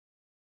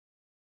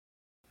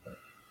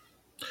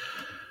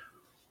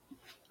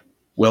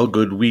Well,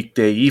 good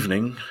weekday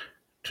evening.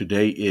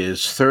 Today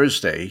is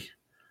Thursday,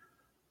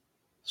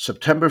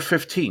 September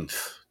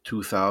 15th,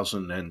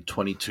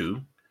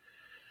 2022,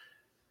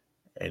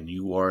 and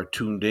you are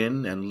tuned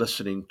in and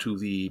listening to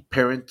the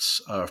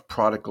Parents of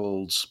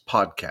Prodigals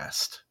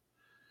podcast.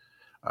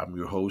 I'm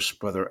your host,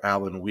 Brother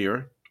Alan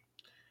Weir,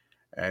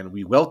 and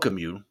we welcome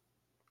you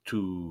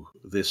to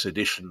this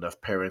edition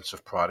of Parents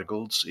of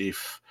Prodigals.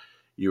 If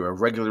you're a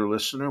regular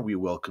listener, we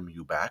welcome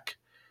you back.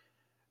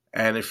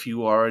 And if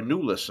you are a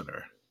new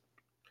listener,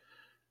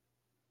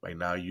 by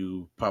now,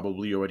 you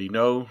probably already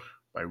know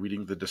by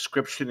reading the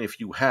description. If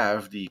you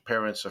have, the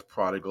Parents of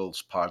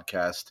Prodigals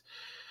podcast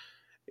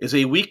is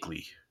a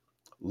weekly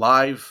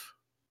live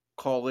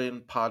call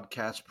in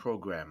podcast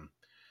program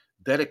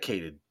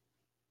dedicated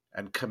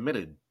and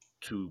committed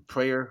to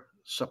prayer,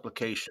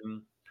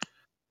 supplication,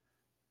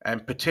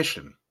 and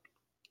petition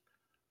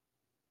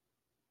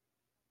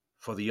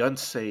for the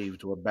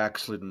unsaved or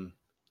backslidden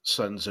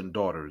sons and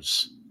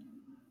daughters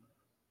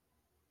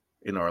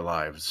in our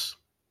lives.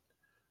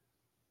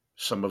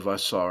 Some of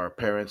us are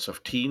parents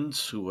of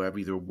teens who have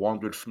either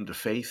wandered from the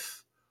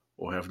faith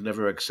or have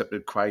never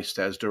accepted Christ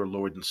as their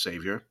Lord and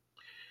Savior.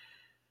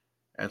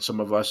 And some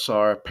of us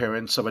are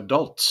parents of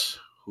adults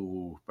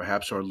who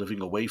perhaps are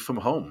living away from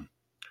home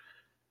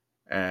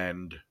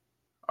and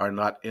are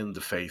not in the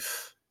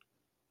faith.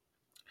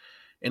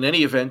 In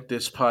any event,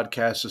 this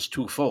podcast is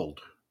twofold: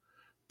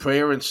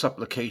 prayer and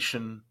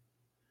supplication,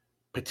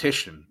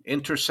 petition,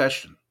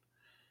 intercession,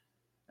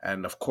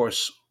 and of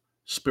course,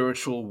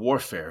 spiritual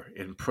warfare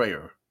in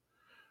prayer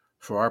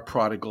for our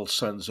prodigal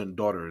sons and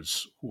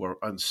daughters who are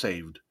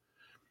unsaved,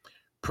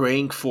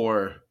 praying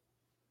for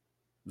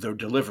their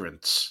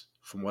deliverance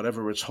from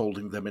whatever is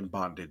holding them in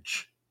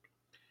bondage,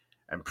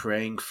 and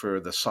praying for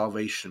the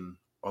salvation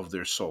of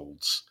their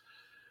souls.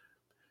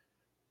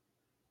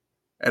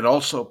 And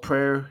also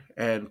prayer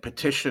and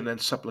petition and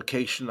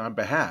supplication on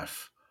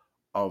behalf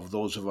of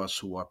those of us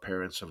who are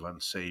parents of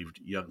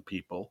unsaved young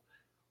people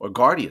or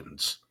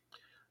guardians,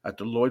 that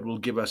the Lord will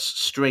give us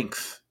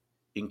strength,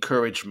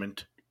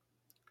 encouragement,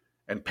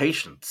 and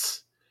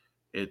patience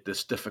at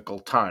this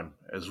difficult time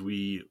as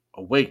we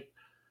await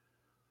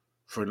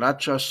for not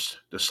just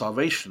the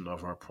salvation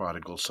of our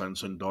prodigal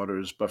sons and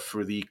daughters, but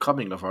for the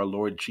coming of our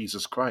Lord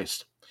Jesus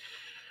Christ.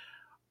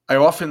 I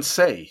often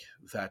say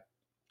that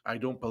I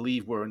don't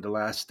believe we're in the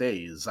last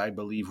days. I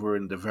believe we're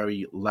in the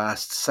very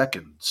last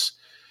seconds.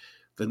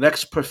 The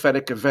next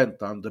prophetic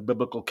event on the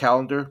biblical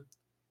calendar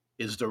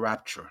is the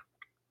rapture,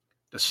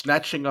 the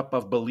snatching up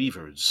of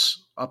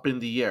believers up in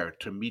the air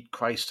to meet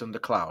Christ in the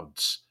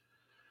clouds.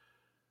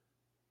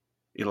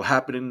 It'll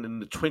happen in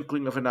the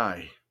twinkling of an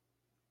eye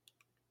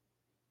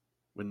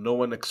when no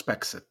one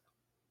expects it.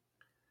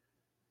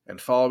 And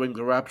following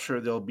the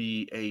rapture, there'll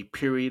be a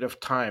period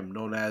of time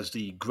known as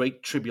the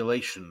Great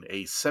Tribulation,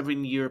 a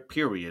 7-year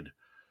period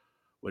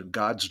when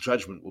God's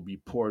judgment will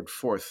be poured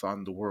forth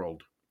on the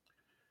world.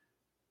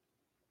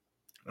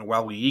 And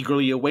while we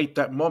eagerly await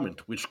that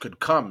moment, which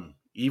could come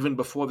even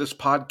before this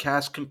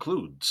podcast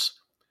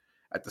concludes,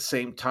 at the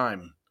same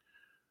time,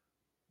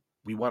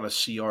 we want to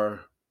see our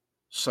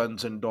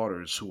sons and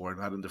daughters who are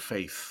not in the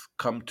faith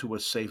come to a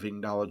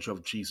saving knowledge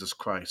of Jesus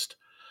Christ,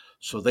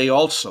 so they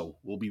also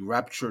will be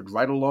raptured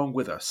right along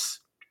with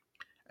us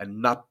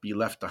and not be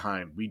left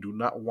behind. We do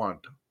not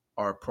want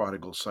our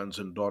prodigal sons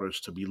and daughters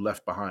to be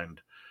left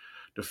behind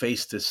to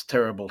face this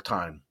terrible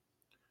time.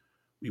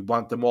 We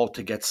want them all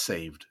to get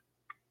saved.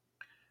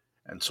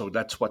 And so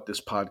that's what this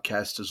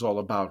podcast is all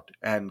about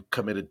and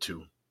committed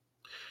to.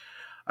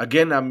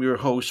 Again, I'm your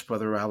host,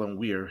 Brother Alan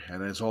Weir,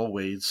 and as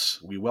always,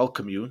 we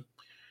welcome you,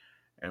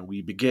 and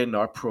we begin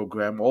our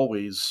program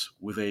always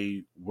with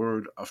a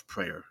word of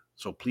prayer.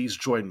 So please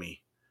join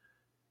me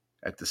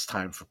at this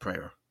time for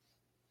prayer.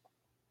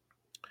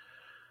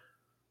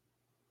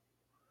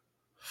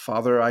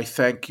 Father, I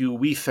thank you,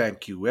 we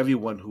thank you,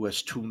 everyone who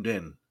has tuned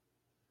in.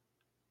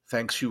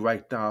 Thanks you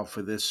right now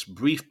for this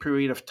brief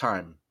period of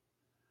time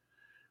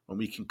when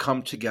we can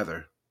come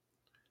together,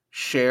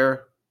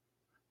 share,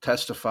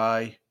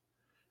 testify,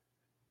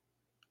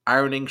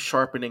 ironing,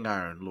 sharpening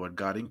iron, Lord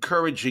God,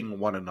 encouraging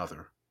one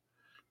another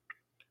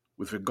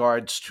with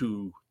regards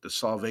to the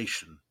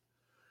salvation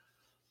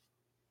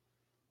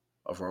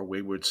of our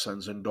wayward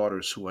sons and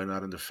daughters who are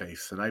not in the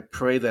faith. And I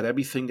pray that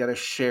everything that is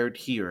shared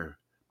here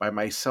by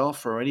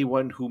myself or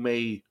anyone who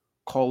may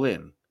call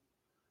in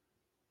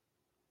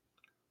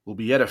will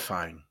be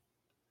edifying,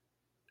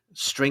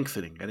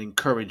 strengthening, and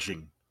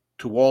encouraging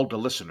to all the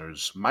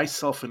listeners,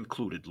 myself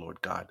included,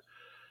 Lord God.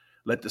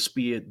 Let this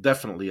be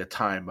definitely a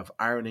time of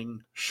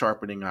ironing,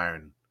 sharpening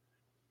iron.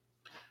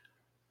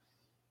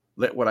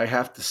 Let what I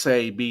have to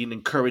say be an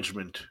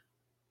encouragement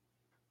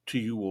to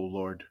you, O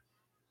Lord,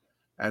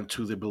 and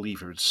to the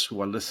believers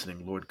who are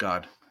listening, Lord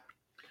God.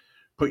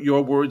 Put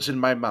your words in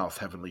my mouth,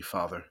 Heavenly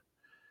Father.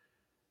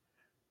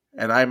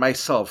 And I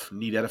myself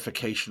need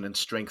edification and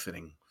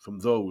strengthening from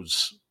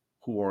those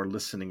who are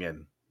listening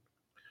in.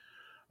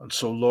 And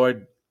so,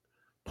 Lord,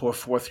 pour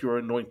forth your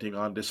anointing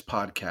on this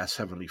podcast,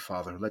 Heavenly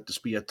Father. Let this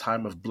be a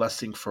time of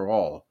blessing for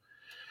all.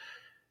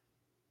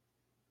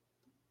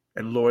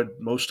 And Lord,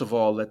 most of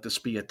all, let this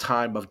be a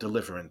time of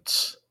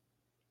deliverance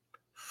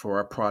for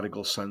our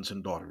prodigal sons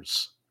and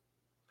daughters.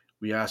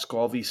 We ask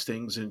all these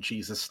things in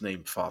Jesus'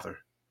 name, Father.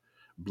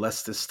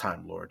 Bless this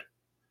time, Lord.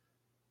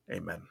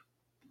 Amen.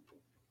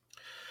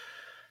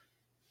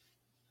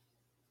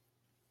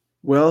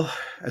 Well,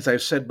 as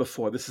I've said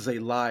before, this is a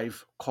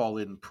live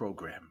call-in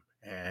program,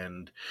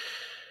 and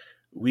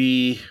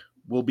we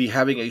will be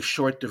having a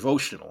short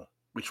devotional,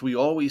 which we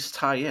always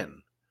tie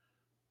in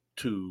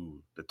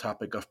to the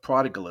topic of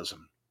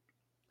prodigalism.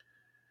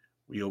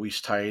 We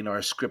always tie in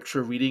our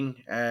scripture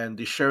reading and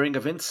the sharing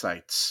of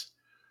insights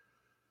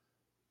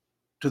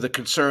to the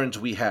concerns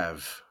we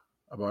have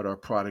about our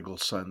prodigal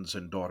sons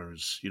and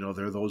daughters. You know,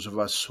 there are those of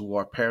us who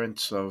are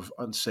parents of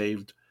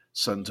unsaved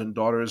sons and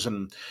daughters,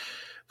 and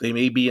they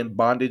may be in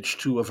bondage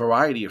to a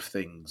variety of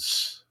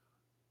things.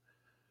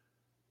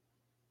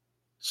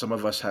 Some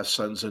of us have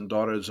sons and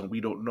daughters, and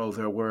we don't know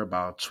their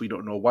whereabouts. We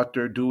don't know what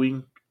they're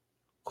doing,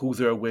 who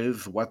they're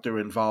with, what they're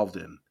involved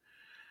in.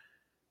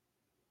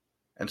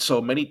 And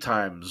so many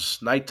times,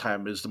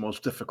 nighttime is the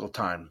most difficult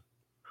time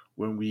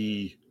when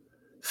we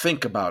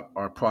think about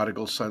our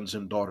prodigal sons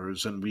and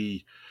daughters, and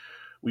we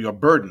are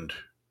burdened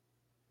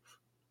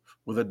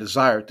with a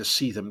desire to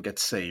see them get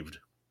saved.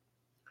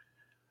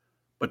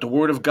 But the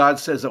Word of God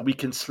says that we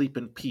can sleep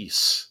in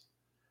peace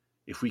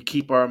if we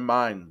keep our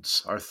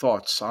minds, our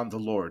thoughts on the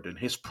Lord and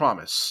His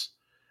promise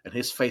and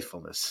His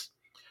faithfulness.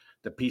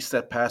 The peace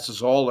that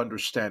passes all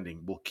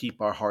understanding will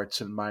keep our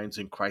hearts and minds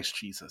in Christ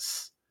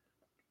Jesus.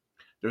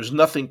 There's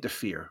nothing to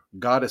fear.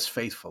 God is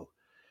faithful,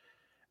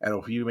 and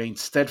if we remain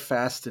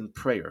steadfast in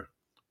prayer,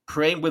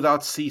 praying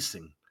without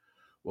ceasing,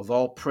 with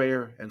all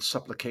prayer and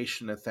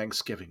supplication and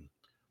thanksgiving,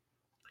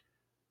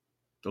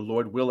 the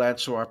Lord will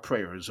answer our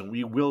prayers, and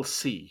we will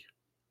see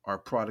our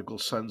prodigal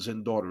sons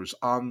and daughters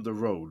on the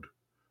road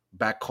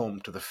back home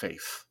to the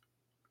faith.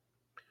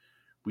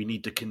 We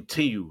need to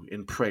continue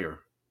in prayer.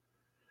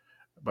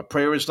 But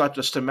prayer is not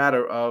just a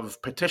matter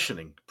of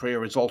petitioning.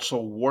 Prayer is also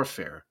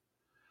warfare.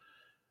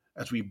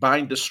 As we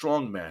bind the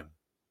strong man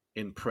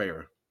in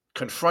prayer,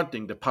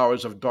 confronting the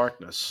powers of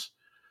darkness,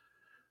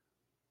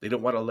 they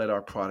don't want to let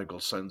our prodigal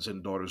sons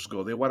and daughters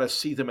go. They want to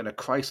see them in a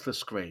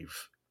Christless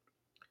grave.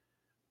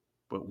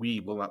 But we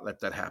will not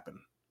let that happen.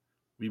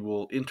 We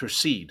will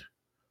intercede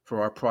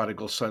for our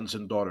prodigal sons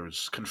and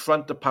daughters,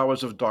 confront the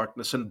powers of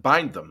darkness and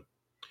bind them.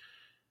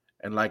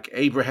 And like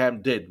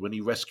Abraham did when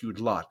he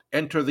rescued Lot,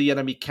 enter the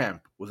enemy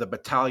camp with a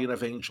battalion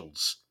of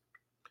angels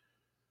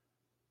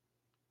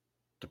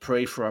to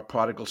pray for our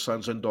prodigal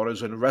sons and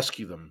daughters and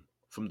rescue them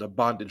from the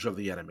bondage of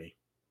the enemy.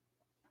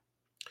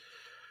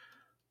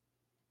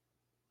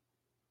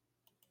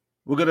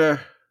 We're going to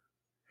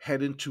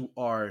head into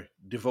our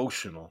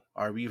devotional,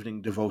 our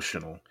evening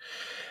devotional.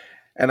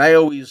 And I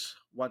always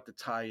want to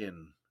tie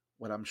in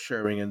what I'm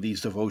sharing in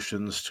these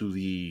devotions to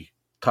the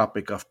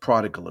topic of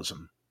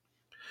prodigalism.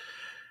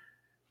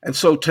 And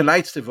so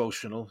tonight's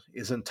devotional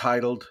is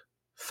entitled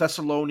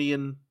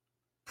Thessalonian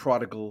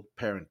Prodigal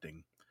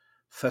Parenting.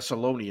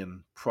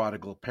 Thessalonian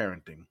Prodigal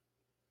Parenting.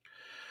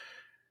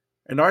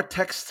 And our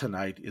text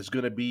tonight is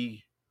going to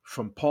be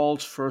from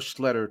Paul's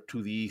first letter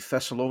to the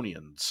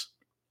Thessalonians.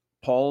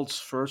 Paul's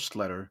first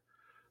letter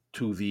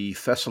to the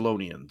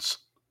Thessalonians.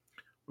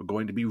 We're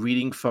going to be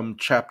reading from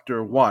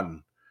chapter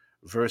 1,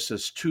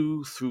 verses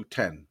 2 through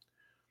 10.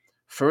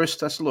 1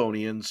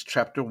 Thessalonians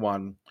chapter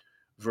 1,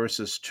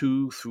 verses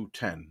 2 through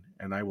 10.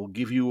 And I will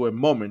give you a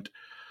moment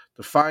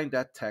to find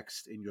that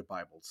text in your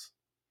Bibles.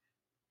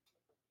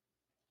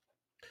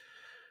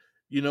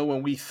 You know,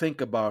 when we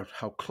think about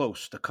how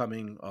close the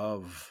coming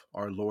of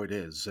our Lord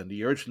is and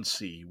the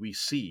urgency we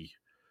see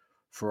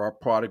for our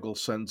prodigal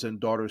sons and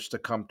daughters to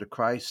come to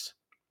Christ,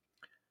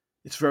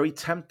 it's very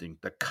tempting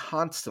to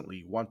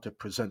constantly want to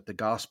present the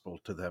gospel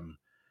to them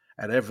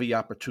at every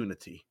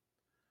opportunity.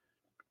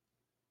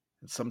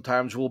 And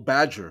sometimes we'll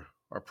badger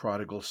our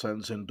prodigal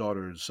sons and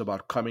daughters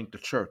about coming to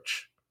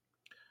church.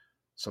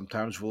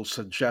 Sometimes we'll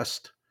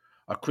suggest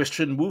a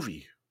Christian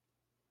movie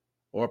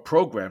or a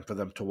program for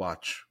them to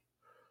watch.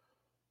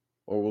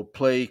 Or we'll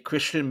play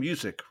Christian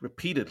music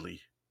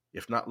repeatedly,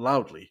 if not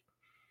loudly.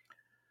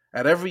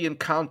 At every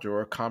encounter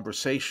or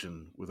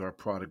conversation with our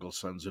prodigal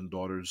sons and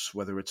daughters,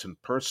 whether it's in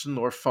person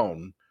or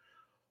phone,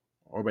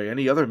 or by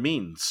any other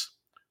means,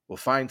 we'll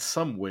find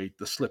some way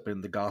to slip in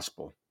the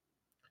gospel.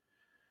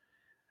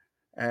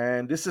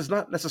 And this is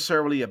not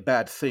necessarily a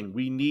bad thing.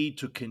 We need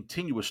to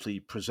continuously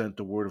present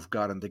the Word of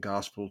God and the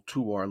gospel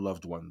to our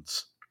loved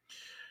ones.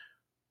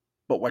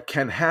 But what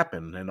can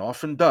happen, and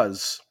often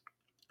does,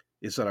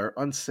 is that our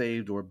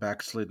unsaved or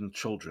backslidden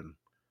children,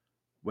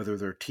 whether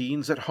they're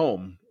teens at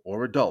home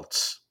or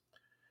adults,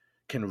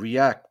 can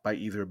react by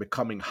either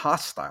becoming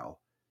hostile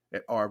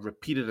at our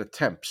repeated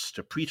attempts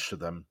to preach to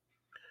them,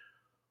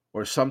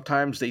 or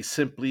sometimes they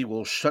simply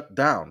will shut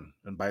down.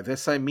 And by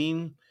this I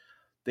mean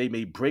they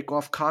may break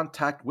off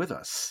contact with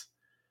us,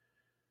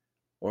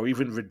 or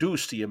even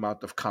reduce the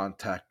amount of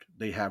contact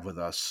they have with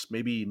us,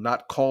 maybe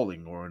not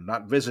calling or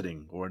not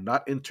visiting or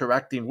not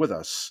interacting with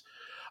us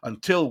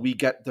until we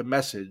get the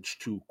message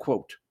to,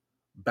 quote,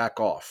 back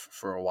off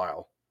for a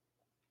while.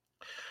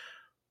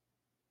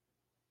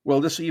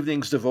 Well, this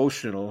evening's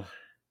devotional,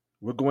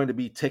 we're going to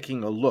be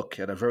taking a look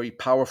at a very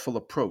powerful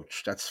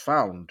approach that's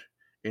found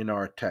in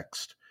our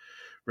text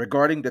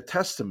regarding the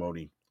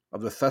testimony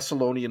of the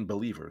Thessalonian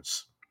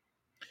believers.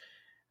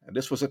 And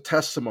this was a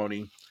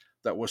testimony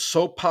that was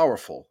so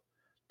powerful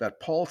that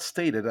Paul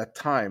stated at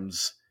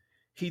times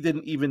he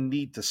didn't even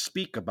need to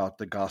speak about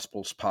the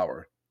gospel's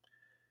power.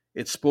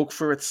 It spoke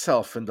for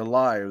itself in the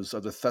lives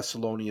of the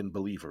Thessalonian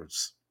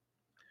believers.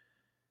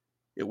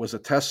 It was a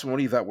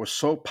testimony that was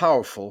so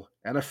powerful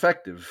and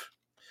effective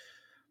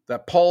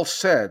that Paul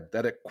said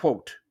that it,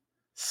 quote,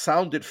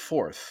 sounded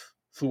forth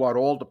throughout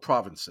all the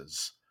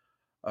provinces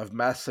of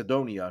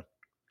Macedonia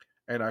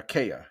and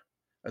Achaia,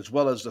 as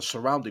well as the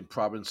surrounding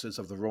provinces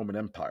of the Roman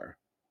Empire.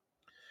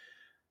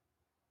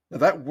 Now,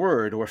 that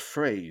word or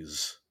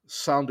phrase,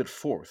 sounding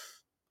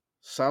forth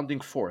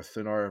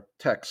in our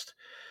text,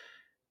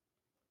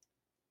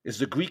 is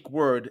the Greek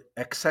word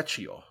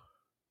exechio.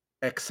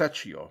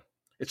 Exechio.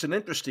 It's an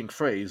interesting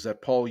phrase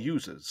that Paul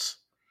uses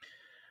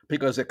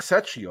because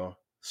exechio,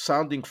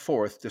 sounding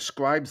forth,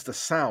 describes the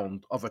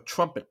sound of a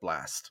trumpet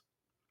blast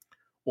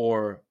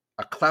or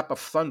a clap of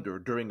thunder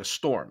during a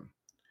storm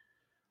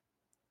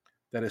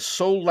that is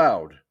so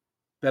loud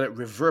that it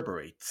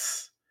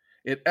reverberates.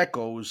 It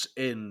echoes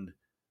in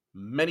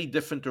many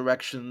different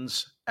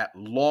directions at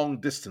long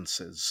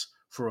distances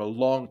for a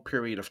long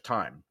period of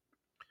time.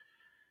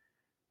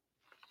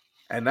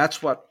 And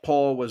that's what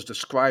Paul was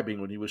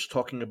describing when he was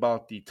talking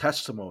about the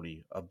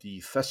testimony of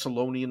the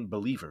Thessalonian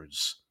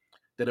believers,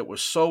 that it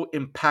was so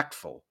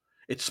impactful.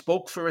 It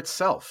spoke for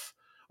itself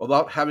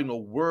without having a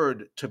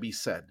word to be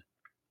said.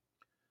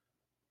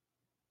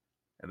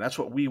 And that's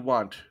what we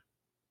want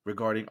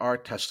regarding our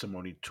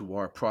testimony to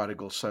our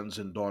prodigal sons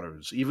and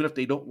daughters. Even if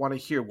they don't want to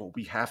hear what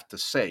we have to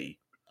say,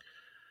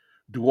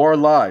 do our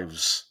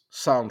lives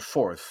sound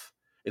forth?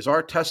 Is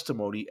our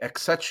testimony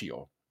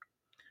exechio?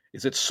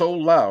 Is it so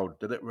loud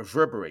that it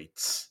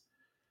reverberates?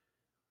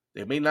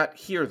 They may not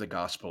hear the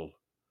gospel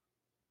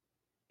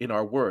in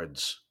our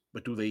words,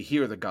 but do they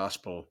hear the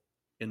gospel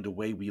in the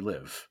way we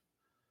live?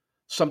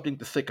 Something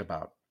to think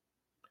about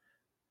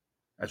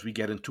as we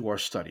get into our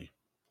study.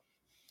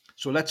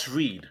 So let's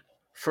read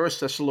 1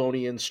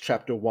 Thessalonians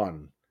chapter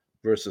 1,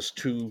 verses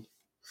 2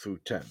 through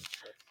 10.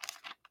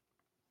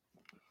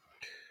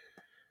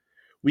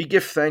 We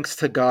give thanks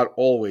to God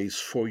always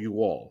for you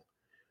all,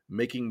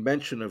 making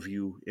mention of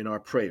you in our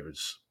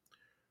prayers,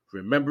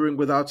 remembering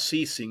without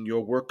ceasing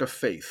your work of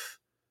faith,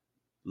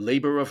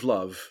 labor of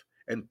love,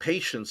 and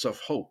patience of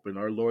hope in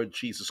our Lord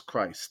Jesus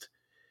Christ,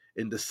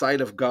 in the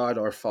sight of God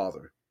our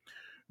Father,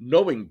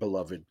 knowing,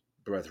 beloved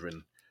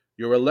brethren,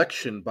 your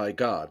election by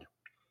God.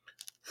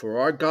 For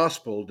our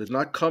gospel did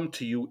not come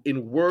to you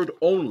in word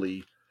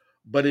only,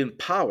 but in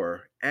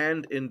power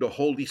and in the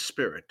Holy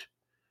Spirit,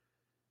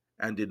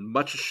 and in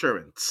much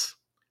assurance,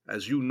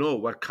 as you know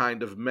what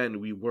kind of men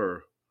we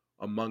were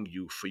among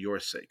you for your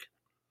sake.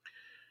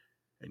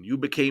 And you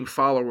became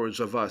followers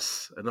of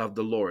us and of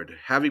the Lord,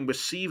 having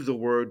received the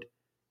word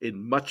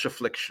in much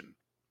affliction,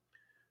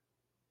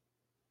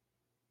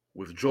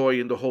 with joy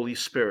in the Holy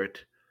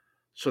Spirit,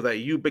 so that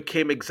you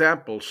became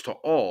examples to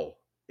all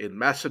in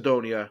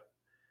Macedonia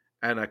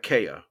and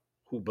Achaia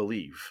who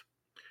believe.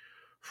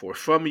 For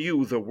from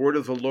you the word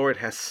of the Lord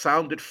has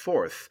sounded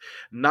forth,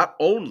 not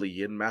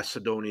only in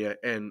Macedonia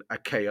and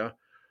Achaia,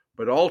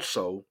 but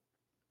also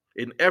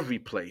in every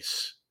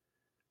place.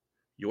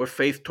 Your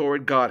faith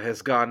toward God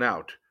has gone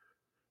out,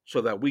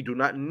 so that we do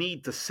not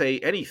need to say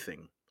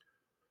anything,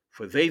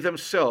 for they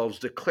themselves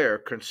declare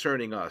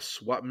concerning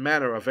us what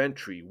manner of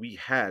entry we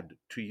had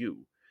to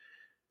you,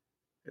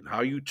 and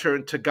how you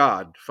turned to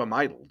God from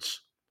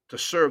idols, to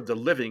serve the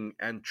living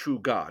and true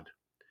God,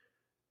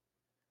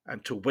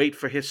 and to wait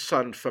for his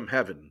Son from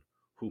heaven,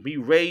 whom he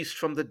raised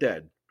from the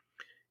dead,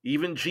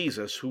 even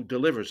Jesus, who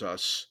delivers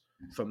us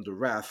from the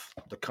wrath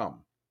to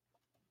come.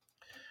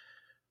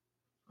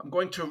 I'm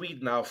going to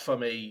read now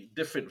from a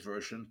different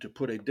version to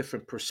put a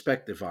different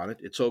perspective on it.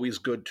 It's always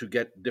good to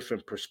get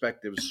different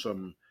perspectives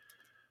from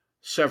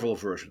several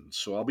versions.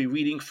 So I'll be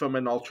reading from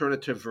an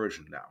alternative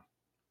version now.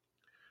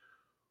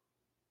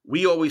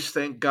 We always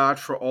thank God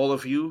for all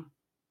of you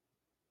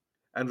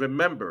and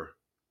remember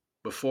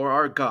before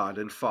our God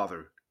and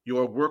Father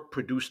your work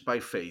produced by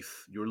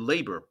faith, your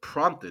labor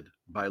prompted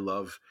by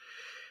love,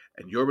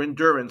 and your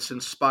endurance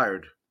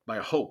inspired by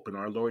hope in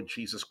our Lord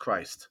Jesus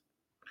Christ.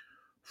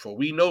 For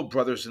we know,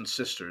 brothers and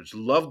sisters,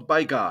 loved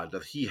by God,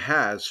 that he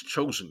has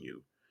chosen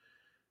you,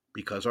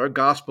 because our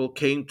gospel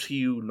came to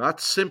you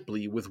not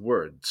simply with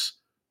words,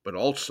 but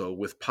also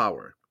with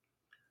power,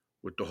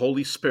 with the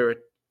Holy Spirit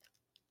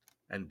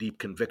and deep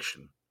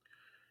conviction.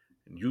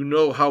 And you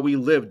know how we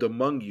lived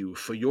among you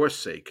for your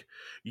sake.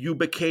 You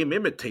became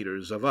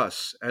imitators of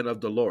us and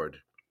of the Lord,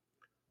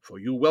 for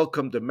you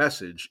welcomed the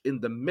message in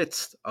the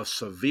midst of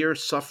severe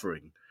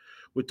suffering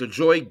with the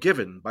joy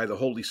given by the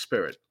Holy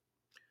Spirit.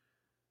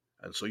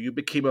 And so you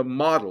became a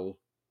model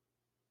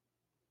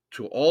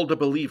to all the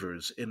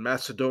believers in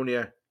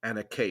Macedonia and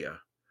Achaia.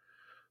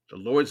 The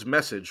Lord's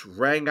message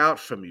rang out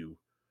from you,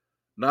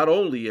 not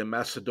only in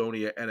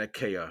Macedonia and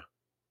Achaia.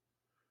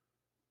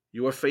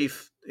 Your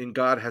faith in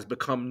God has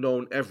become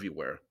known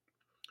everywhere,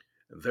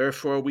 and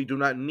therefore we do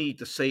not need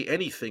to say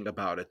anything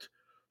about it,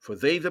 for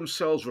they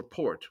themselves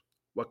report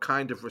what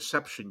kind of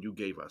reception you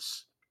gave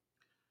us.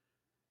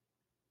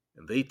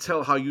 And they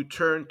tell how you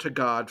turned to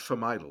God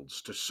from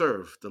idols to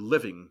serve the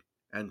living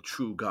and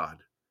true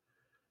God,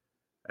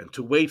 and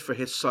to wait for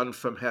his Son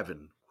from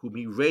heaven, whom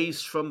he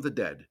raised from the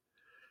dead,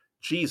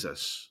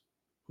 Jesus,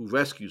 who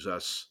rescues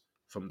us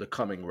from the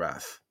coming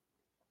wrath.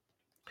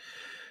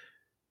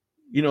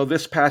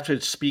 This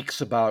passage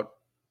speaks about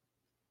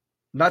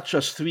not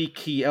just three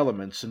key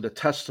elements in the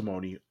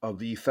testimony of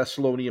the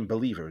Thessalonian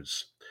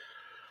believers,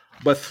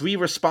 but three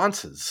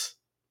responses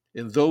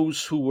in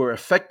those who were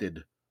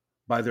affected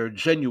by their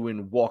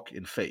genuine walk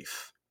in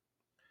faith.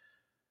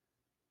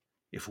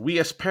 If we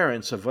as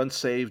parents of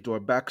unsaved or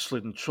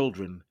backslidden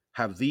children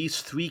have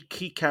these three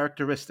key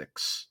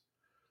characteristics,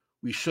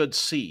 we should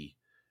see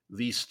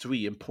these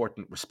three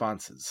important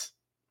responses.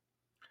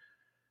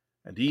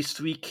 And these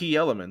three key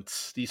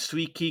elements, these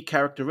three key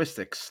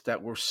characteristics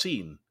that were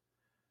seen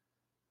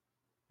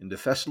in the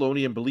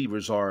Thessalonian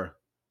believers are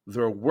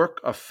their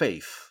work of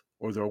faith,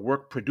 or their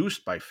work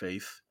produced by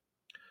faith,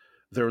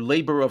 their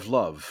labor of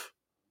love,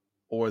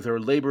 or their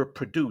labor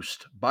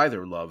produced by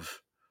their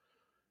love,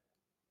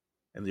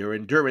 and their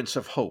endurance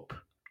of hope,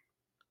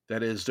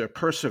 that is, their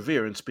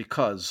perseverance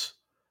because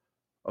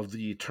of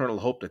the eternal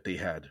hope that they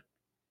had.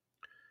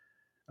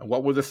 And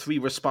what were the three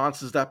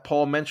responses that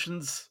Paul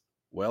mentions?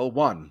 Well,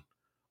 one,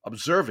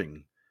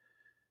 observing,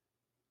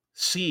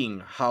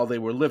 seeing how they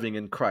were living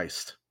in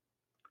Christ.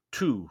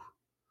 Two,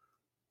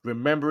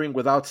 remembering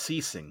without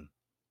ceasing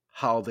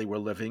how they were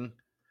living.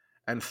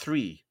 And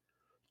three,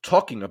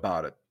 talking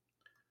about it.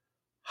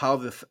 How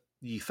the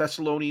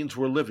Thessalonians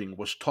were living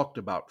was talked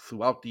about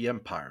throughout the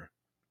empire.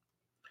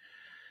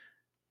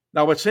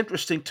 Now, it's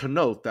interesting to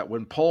note that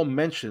when Paul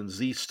mentions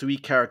these three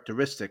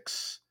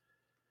characteristics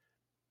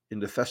in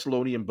the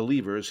Thessalonian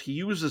believers, he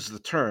uses the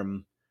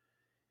term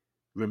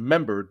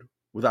remembered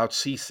without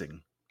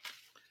ceasing,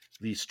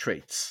 these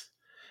traits.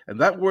 And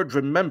that word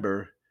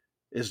remember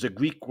is the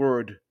Greek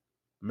word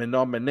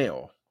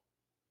menomeneo.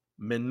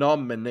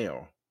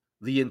 Menomeneo.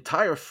 The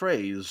entire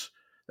phrase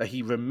that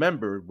he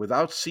remembered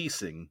without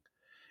ceasing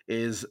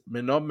is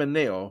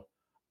menomeneo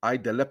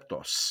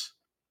eideleptos.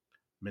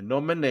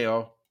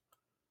 Menomeneo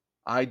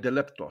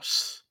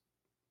eideleptos.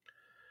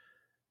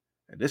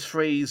 And this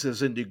phrase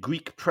is in the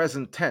Greek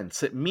present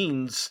tense. It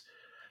means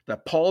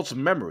that Paul's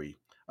memory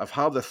of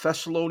how the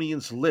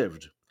Thessalonians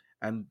lived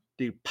and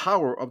the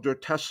power of their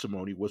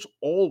testimony was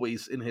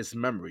always in his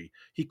memory.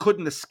 He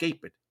couldn't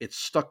escape it. It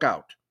stuck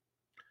out.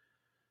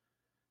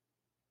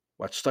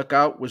 What stuck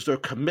out was their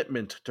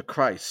commitment to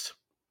Christ,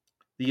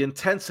 the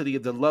intensity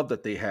of the love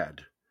that they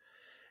had,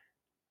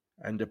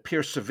 and the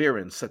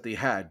perseverance that they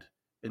had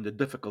in the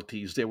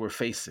difficulties they were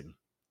facing.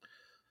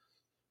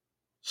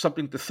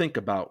 Something to think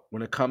about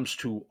when it comes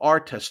to our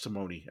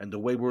testimony and the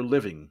way we're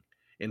living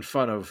in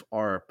front of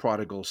our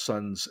prodigal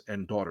sons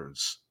and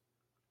daughters.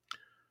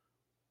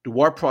 Do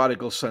our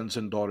prodigal sons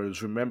and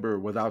daughters remember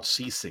without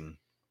ceasing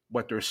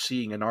what they're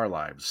seeing in our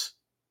lives?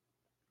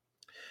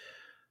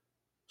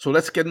 So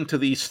let's get into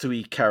these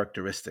three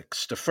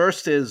characteristics. The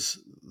first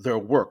is their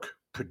work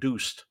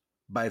produced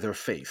by their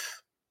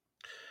faith.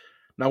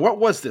 Now, what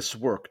was this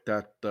work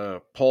that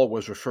Paul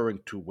was referring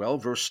to? Well,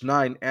 verse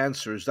 9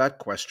 answers that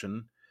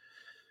question.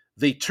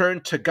 They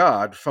turned to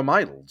God from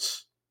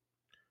idols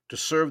to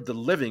serve the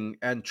living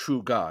and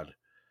true God.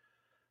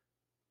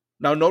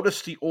 Now,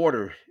 notice the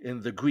order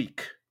in the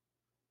Greek.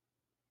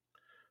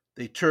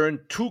 They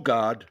turned to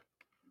God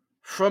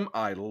from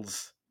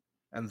idols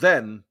and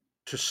then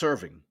to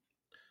serving.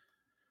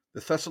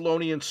 The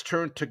Thessalonians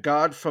turned to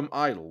God from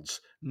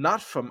idols,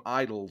 not from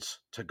idols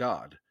to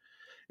God.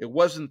 It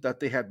wasn't that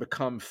they had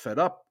become fed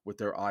up with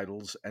their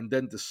idols and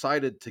then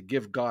decided to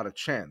give God a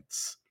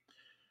chance.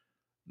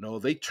 No,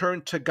 they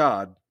turned to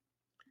God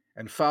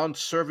and found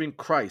serving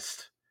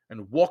Christ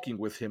and walking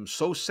with him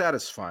so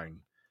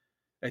satisfying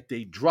that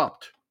they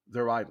dropped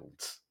their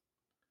idols.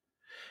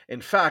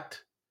 In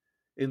fact,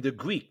 in the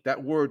Greek,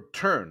 that word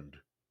turned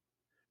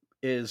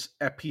is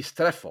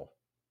epistrepho.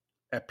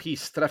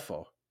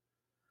 Epistrepho.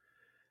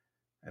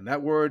 And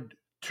that word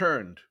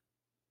turned,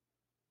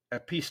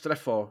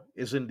 epistrepho,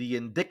 is in the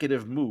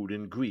indicative mood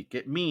in Greek.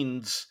 It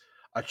means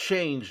a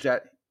change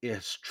that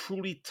is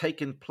truly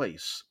taken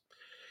place.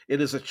 It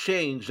is a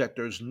change that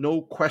there's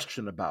no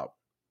question about.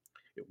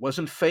 It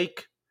wasn't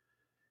fake.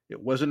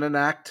 It wasn't an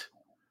act,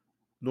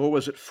 nor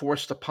was it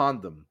forced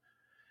upon them.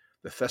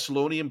 The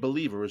Thessalonian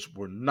believers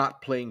were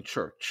not playing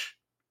church.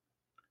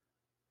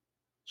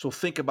 So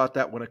think about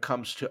that when it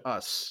comes to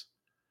us.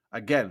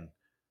 Again,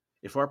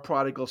 if our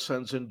prodigal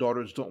sons and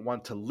daughters don't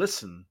want to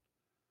listen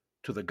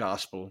to the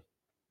gospel,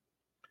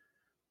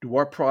 do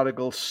our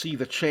prodigals see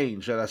the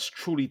change that has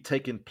truly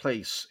taken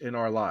place in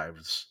our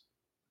lives?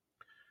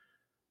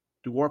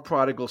 Do our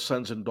prodigal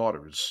sons and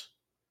daughters,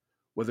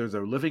 whether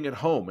they're living at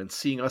home and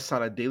seeing us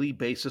on a daily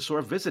basis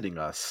or visiting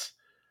us,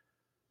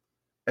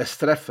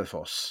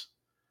 estrephos?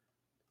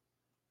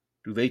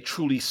 Do they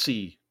truly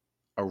see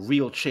a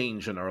real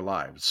change in our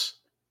lives?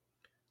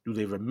 Do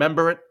they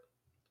remember it?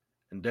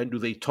 And then do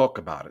they talk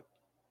about it?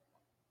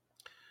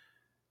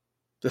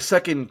 The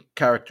second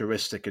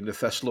characteristic in the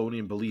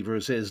Thessalonian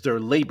believers is their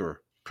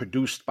labor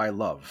produced by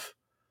love.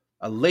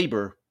 A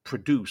labor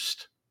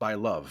produced by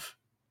love.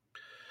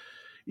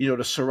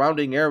 The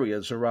surrounding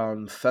areas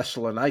around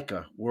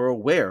Thessalonica were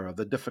aware of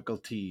the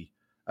difficulty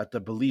that the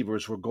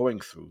believers were going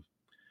through.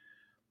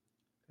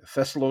 The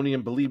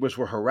Thessalonian believers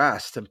were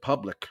harassed in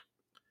public,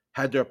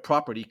 had their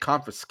property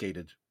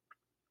confiscated.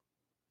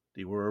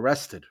 They were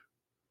arrested,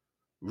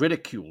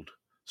 ridiculed.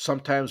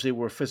 Sometimes they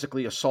were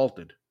physically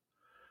assaulted.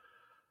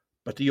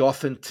 But the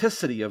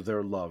authenticity of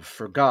their love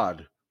for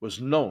God was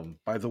known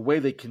by the way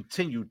they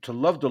continued to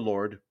love the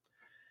Lord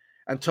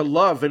and to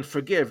love and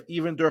forgive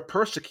even their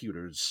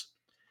persecutors,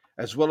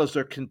 as well as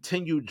their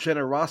continued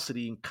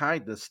generosity and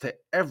kindness to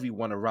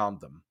everyone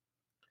around them.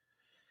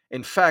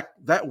 In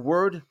fact, that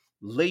word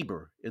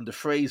labor in the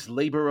phrase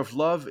labor of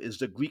love is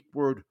the Greek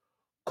word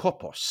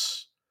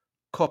kopos.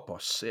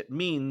 Kopos. It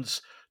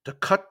means to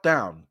cut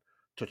down,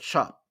 to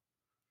chop.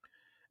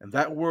 And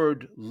that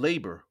word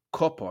labor,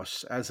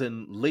 kopos, as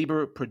in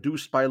labor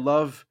produced by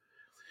love,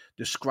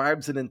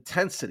 describes an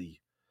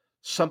intensity,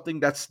 something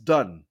that's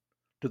done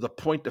to the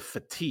point of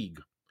fatigue,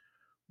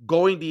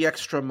 going the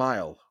extra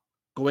mile,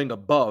 going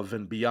above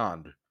and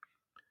beyond.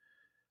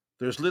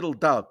 There's little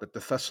doubt that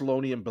the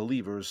Thessalonian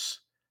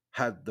believers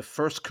had the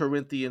 1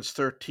 Corinthians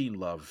 13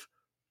 love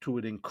to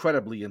an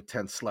incredibly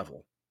intense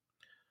level.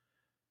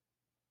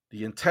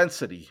 The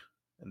intensity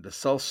and the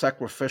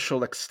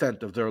self-sacrificial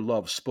extent of their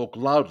love spoke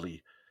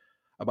loudly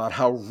about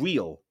how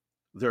real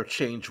their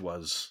change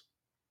was,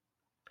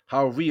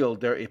 how real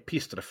their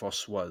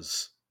epistropos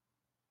was.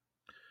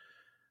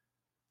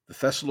 The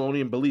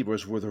Thessalonian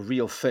believers were the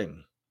real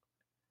thing,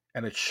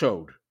 and it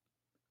showed.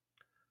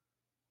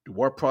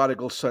 Do our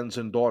prodigal sons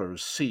and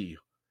daughters see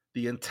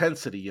the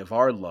intensity of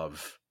our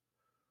love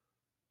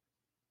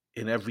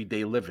in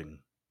everyday living,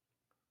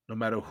 no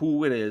matter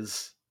who it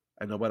is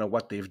and no matter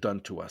what they've done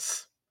to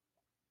us?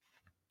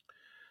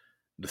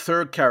 The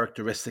third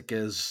characteristic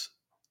is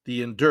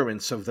the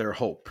endurance of their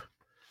hope.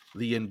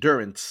 The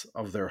endurance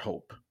of their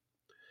hope.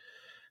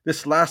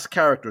 This last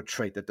character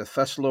trait that the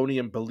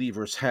Thessalonian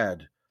believers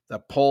had,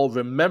 that Paul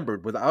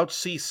remembered without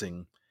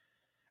ceasing,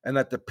 and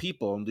that the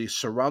people in the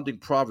surrounding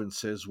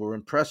provinces were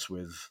impressed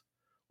with,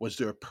 was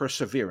their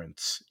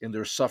perseverance in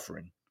their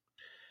suffering.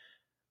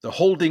 The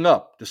holding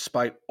up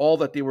despite all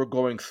that they were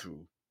going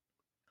through.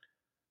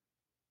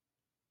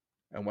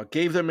 And what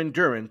gave them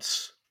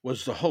endurance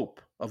was the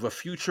hope of a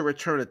future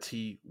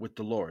eternity with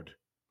the Lord.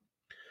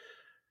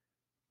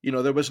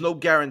 There was no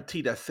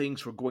guarantee that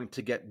things were going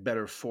to get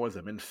better for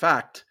them. In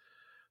fact,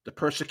 the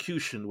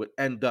persecution would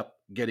end up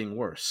getting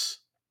worse.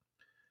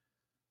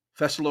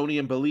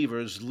 Thessalonian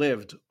believers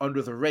lived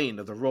under the reign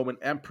of the Roman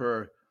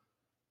Emperor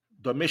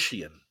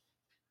Domitian.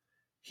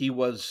 He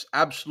was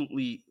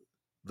absolutely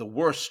the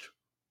worst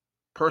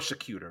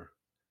persecutor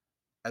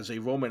as a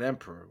Roman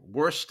emperor,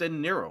 worse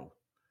than Nero,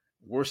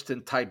 worse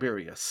than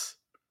Tiberius.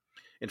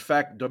 In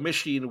fact,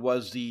 Domitian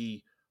was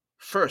the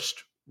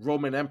first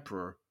Roman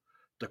emperor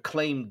to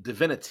claim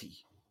divinity.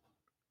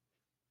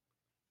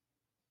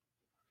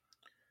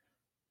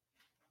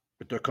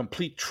 But their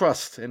complete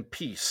trust and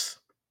peace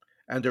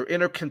and their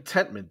inner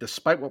contentment,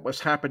 despite what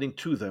was happening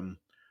to them,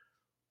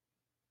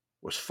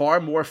 was far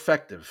more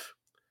effective.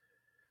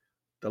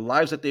 The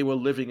lives that they were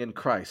living in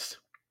Christ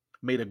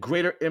made a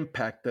greater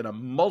impact than a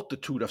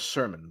multitude of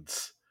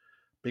sermons,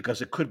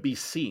 because it could be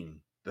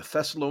seen the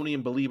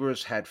Thessalonian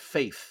believers had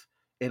faith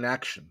in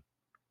action.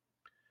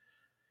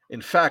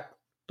 In fact,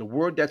 the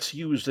word that's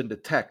used in the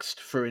text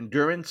for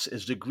endurance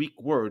is the Greek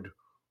word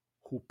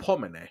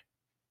hupomene.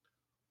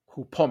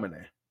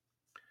 Hupomene.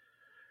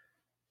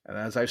 And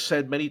as I've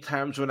said many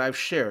times when I've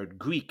shared,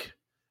 Greek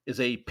is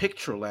a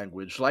picture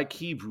language like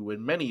Hebrew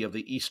and many of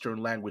the Eastern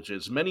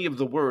languages. Many of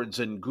the words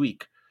in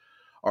Greek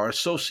are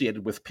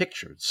associated with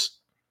pictures.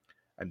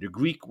 And the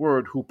Greek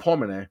word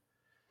hupomene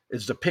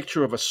is the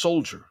picture of a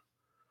soldier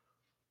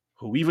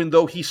who, even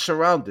though he's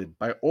surrounded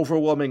by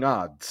overwhelming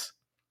odds,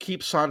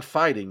 keeps on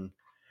fighting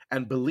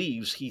and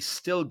believes he's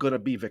still going to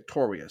be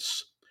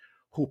victorious.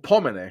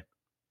 Hupomene,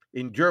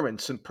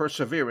 endurance and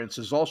perseverance,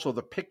 is also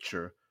the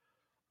picture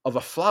of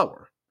a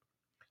flower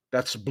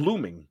that's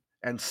blooming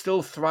and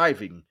still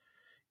thriving,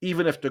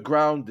 even if the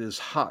ground is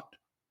hot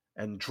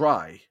and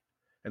dry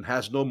and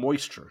has no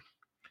moisture,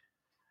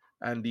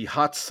 and the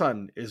hot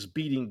sun is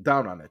beating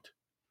down on it.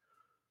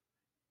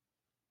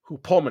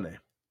 Hupomene,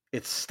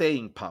 its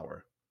staying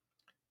power.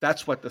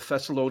 That's what the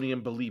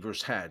Thessalonian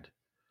believers had.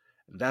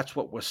 And that's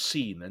what was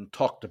seen and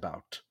talked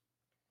about.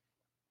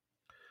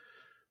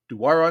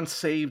 Do our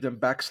unsaved and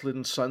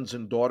backslidden sons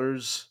and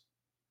daughters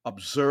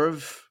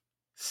observe,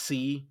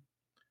 see,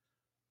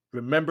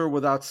 remember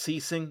without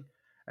ceasing,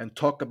 and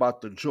talk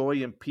about the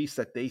joy and peace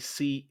that they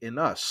see in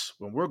us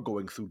when we're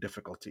going through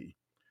difficulty?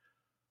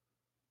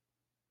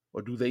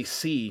 Or do they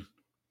see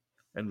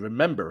and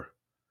remember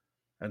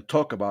and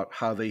talk about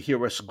how they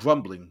hear us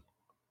grumbling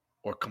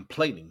or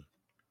complaining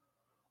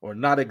or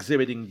not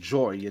exhibiting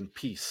joy and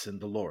peace in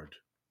the Lord.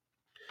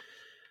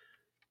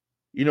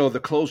 You know, the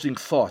closing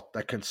thought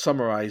that can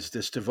summarize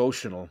this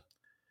devotional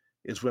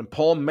is when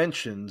Paul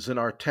mentions in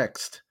our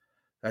text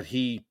that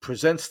he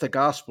presents the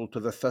gospel to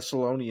the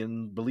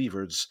Thessalonian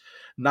believers,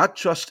 not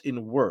just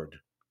in word,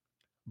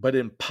 but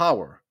in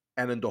power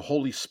and in the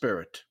Holy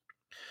Spirit.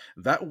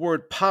 That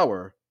word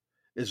power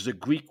is the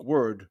Greek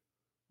word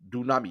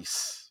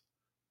dunamis.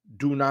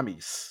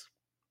 Dunamis.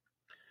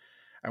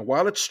 And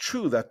while it's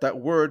true that that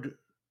word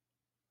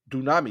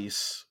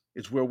dunamis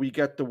is where we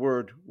get the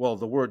word, well,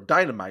 the word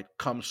dynamite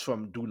comes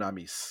from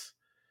dunamis.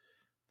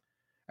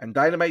 And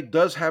dynamite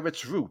does have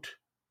its root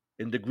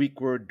in the Greek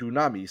word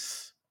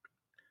dunamis.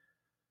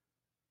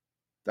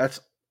 That's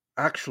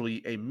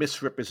actually a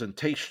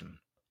misrepresentation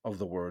of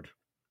the word.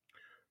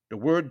 The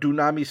word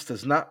dunamis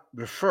does not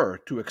refer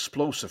to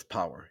explosive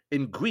power.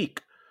 In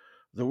Greek,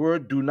 the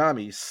word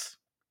dunamis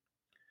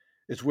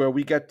is where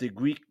we get the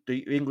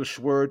English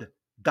word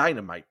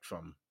dynamite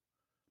from,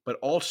 but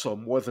also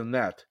more than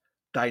that,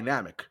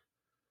 dynamic.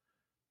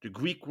 The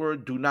Greek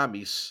word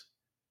dunamis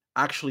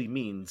actually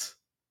means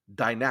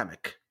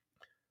dynamic.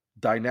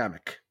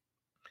 Dynamic.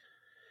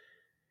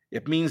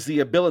 It means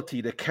the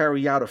ability to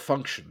carry out a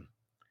function,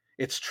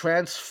 its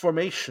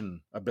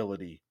transformation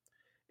ability.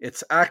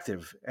 It's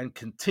active and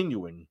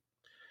continuing.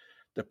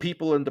 The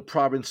people in the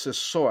provinces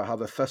saw how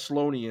the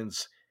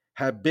Thessalonians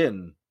had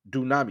been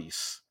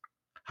dunamis,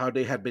 how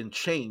they had been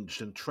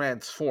changed and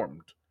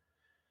transformed.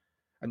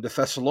 And the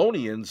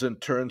Thessalonians, in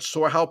turn,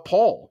 saw how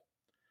Paul,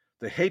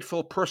 the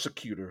hateful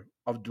persecutor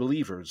of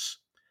believers,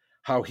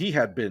 how he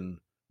had been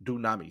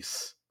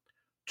dunamis,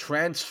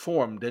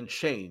 transformed and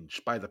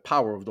changed by the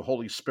power of the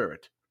Holy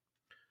Spirit.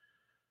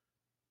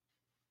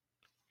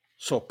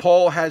 So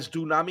Paul has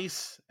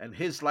dunamis, and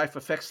his life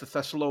affects the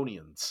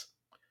Thessalonians.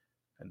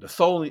 And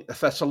the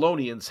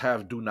Thessalonians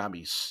have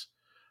dunamis,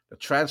 the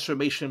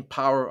transformation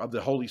power of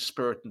the Holy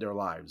Spirit in their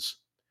lives.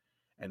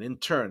 And in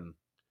turn,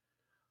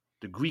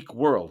 the Greek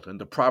world and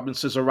the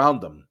provinces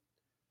around them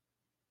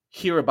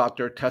hear about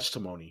their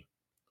testimony.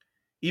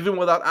 Even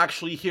without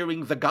actually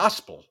hearing the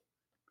gospel,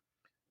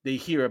 they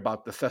hear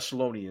about the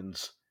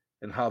Thessalonians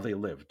and how they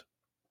lived.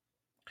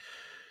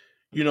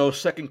 You know,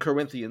 2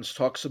 Corinthians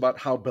talks about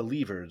how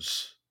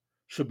believers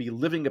should be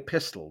living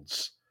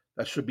epistles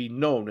that should be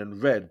known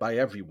and read by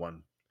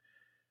everyone.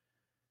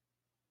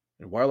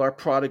 And while our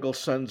prodigal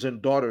sons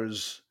and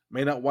daughters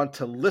may not want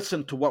to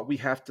listen to what we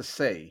have to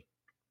say,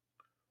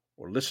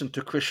 or listen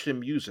to Christian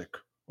music,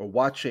 or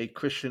watch a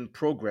Christian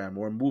program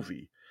or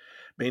movie,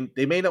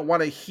 they may not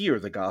want to hear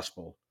the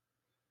gospel,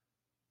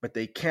 but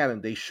they can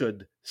and they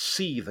should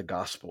see the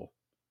gospel.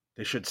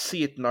 They should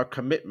see it in our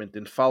commitment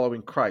in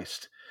following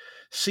Christ,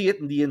 see it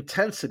in the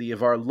intensity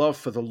of our love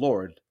for the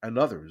Lord and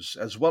others,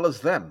 as well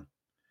as them.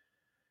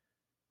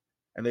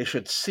 And they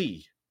should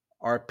see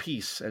our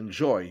peace and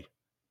joy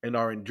in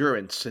our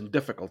endurance in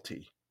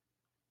difficulty.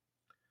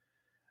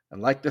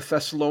 And like the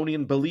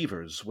Thessalonian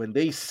believers, when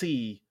they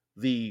see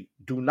the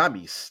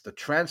dunamis, the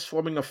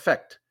transforming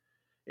effect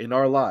in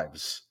our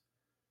lives,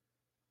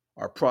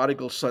 our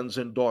prodigal sons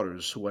and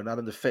daughters who are not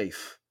in the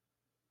faith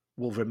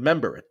will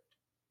remember it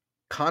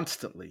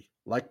constantly,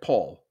 like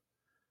Paul,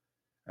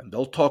 and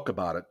they'll talk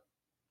about it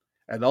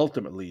and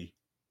ultimately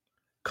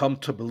come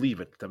to believe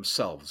it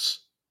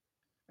themselves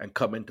and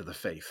come into the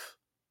faith.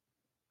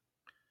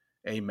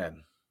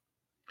 Amen.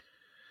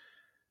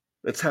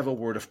 Let's have a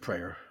word of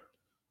prayer.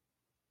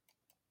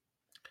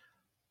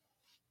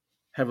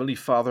 Heavenly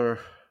Father,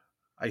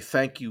 I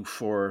thank you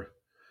for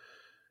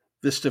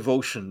this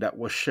devotion that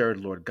was shared,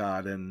 Lord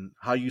God, and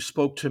how you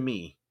spoke to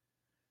me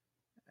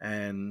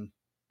and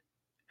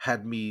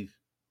had me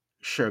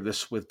share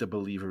this with the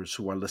believers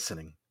who are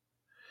listening.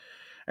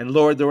 And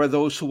Lord, there are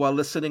those who are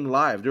listening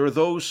live. There are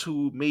those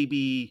who may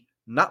be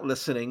not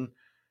listening,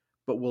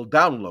 but will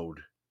download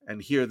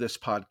and hear this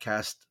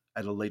podcast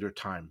at a later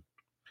time.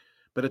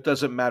 But it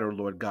doesn't matter,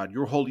 Lord God.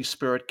 Your Holy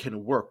Spirit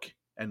can work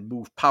and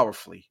move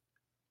powerfully,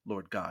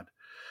 Lord God.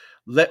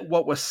 Let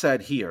what was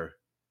said here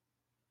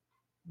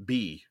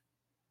be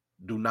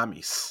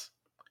dunamis,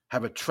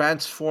 have a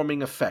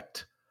transforming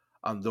effect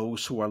on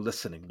those who are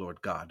listening, Lord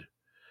God.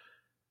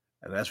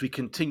 And as we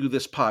continue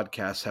this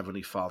podcast,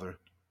 Heavenly Father,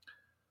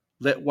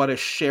 let what is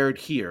shared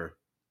here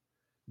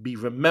be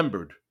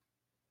remembered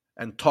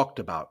and talked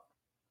about,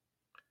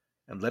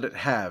 and let it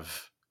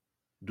have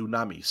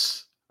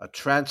dunamis, a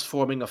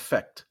transforming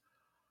effect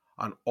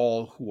on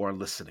all who are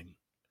listening.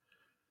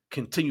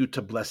 Continue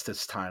to bless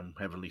this time,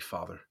 Heavenly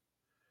Father.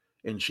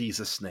 In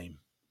Jesus' name,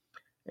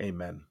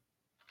 amen.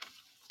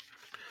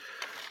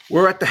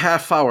 We're at the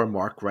half-hour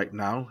mark right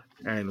now,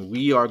 and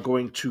we are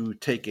going to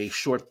take a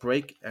short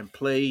break and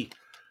play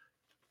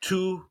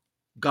two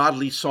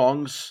godly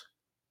songs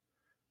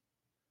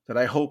that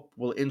I hope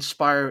will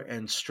inspire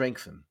and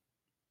strengthen.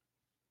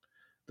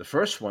 The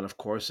first one, of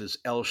course, is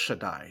El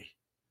Shaddai.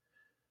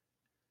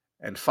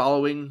 And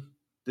following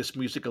this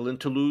musical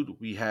interlude,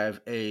 we have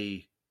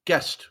a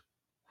guest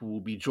who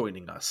will be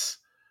joining us.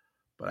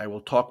 But I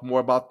will talk more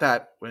about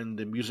that when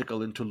the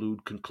musical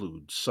interlude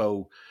concludes.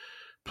 So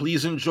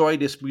please enjoy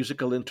this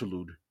musical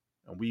interlude,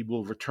 and we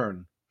will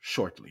return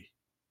shortly.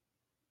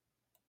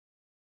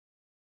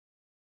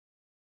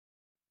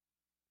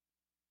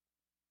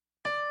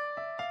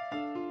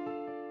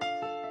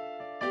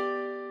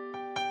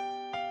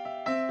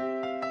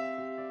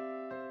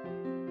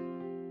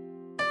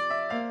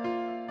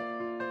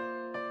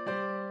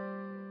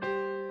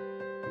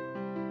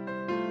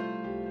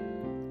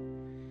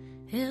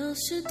 El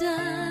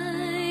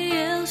Shaddai,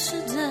 El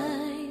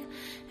Shaddai,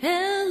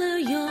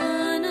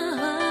 Elyon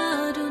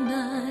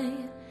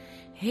Adonai.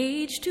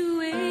 Age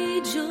to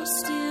age, you're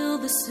still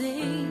the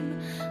same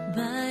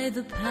by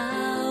the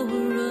power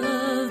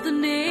of the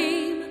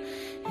name.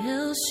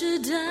 El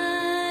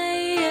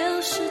Shaddai,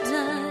 El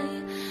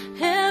Shaddai,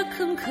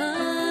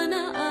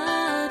 Elkamkana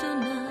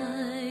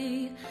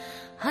Adonai.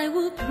 I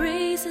will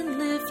praise and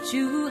lift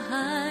you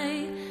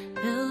high,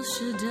 El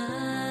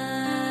Shaddai.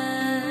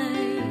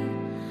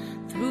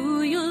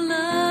 Through your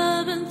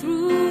love and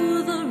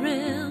through the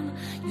realm,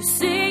 you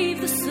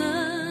saved the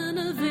son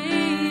of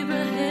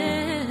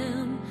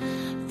Abraham.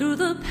 Through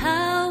the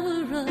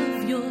power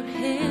of your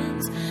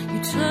hands,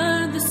 you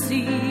turned the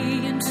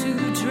sea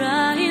into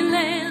dry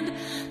land.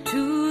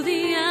 To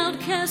the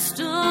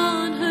outcast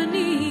on her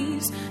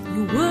knees,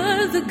 you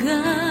were the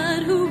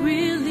God who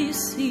really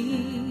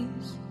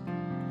sees.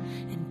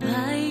 And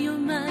by your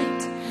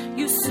might,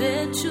 you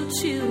set your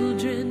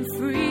children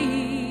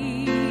free.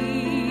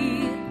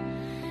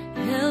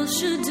 El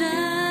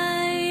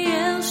Shaddai,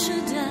 El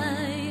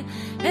Shaddai,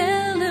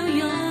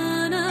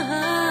 Elyon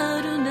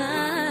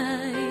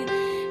Adonai.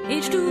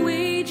 Age to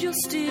age, you're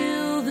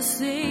still the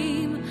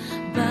same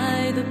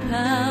by the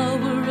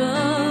power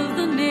of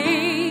the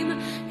name.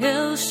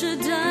 El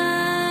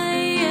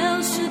Shaddai,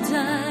 El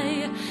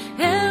Shaddai,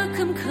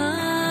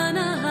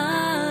 Elkamkana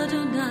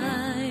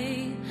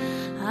Adonai.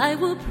 I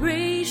will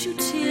praise you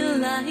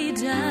till I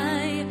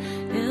die,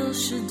 El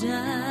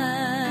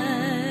Shaddai.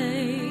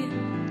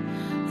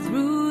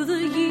 Through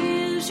the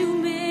years you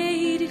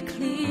made it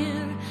clear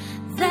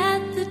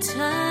that the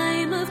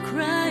time of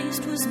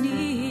Christ was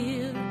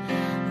near.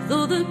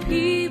 Though the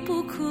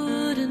people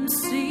couldn't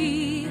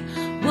see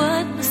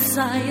what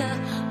Messiah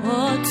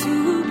ought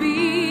to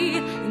be,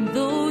 and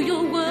though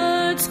your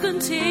words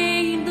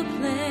contained the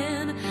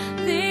plan,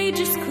 they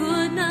just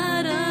could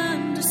not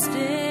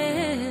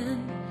understand.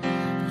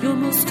 Your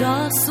most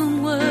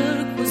awesome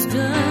work was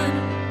done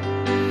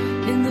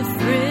in the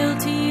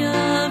frailty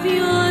of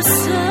your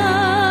Son.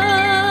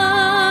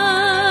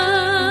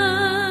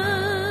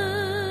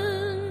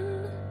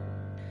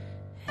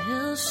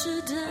 El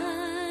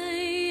Shaddai,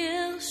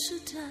 El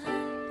Shaddai,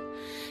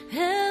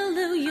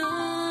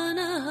 Elyon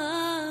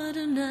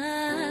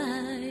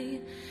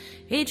Adonai.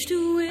 Age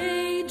to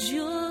age,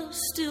 you're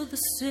still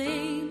the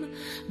same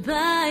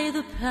by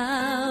the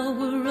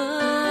power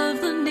of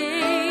the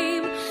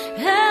name.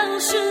 El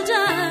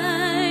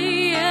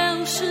Shaddai,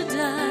 El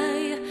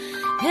Shaddai,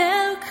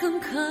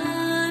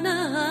 Elkamkana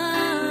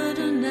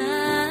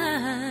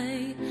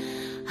Adonai.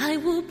 I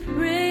will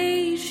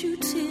praise you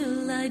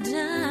till I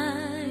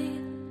die,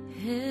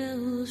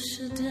 El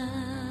Shaddai.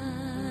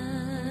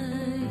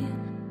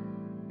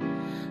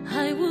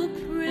 I will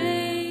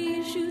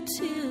praise you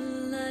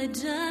till I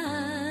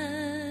die,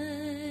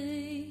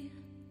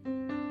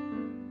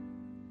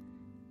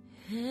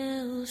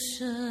 El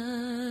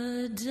Shaddai.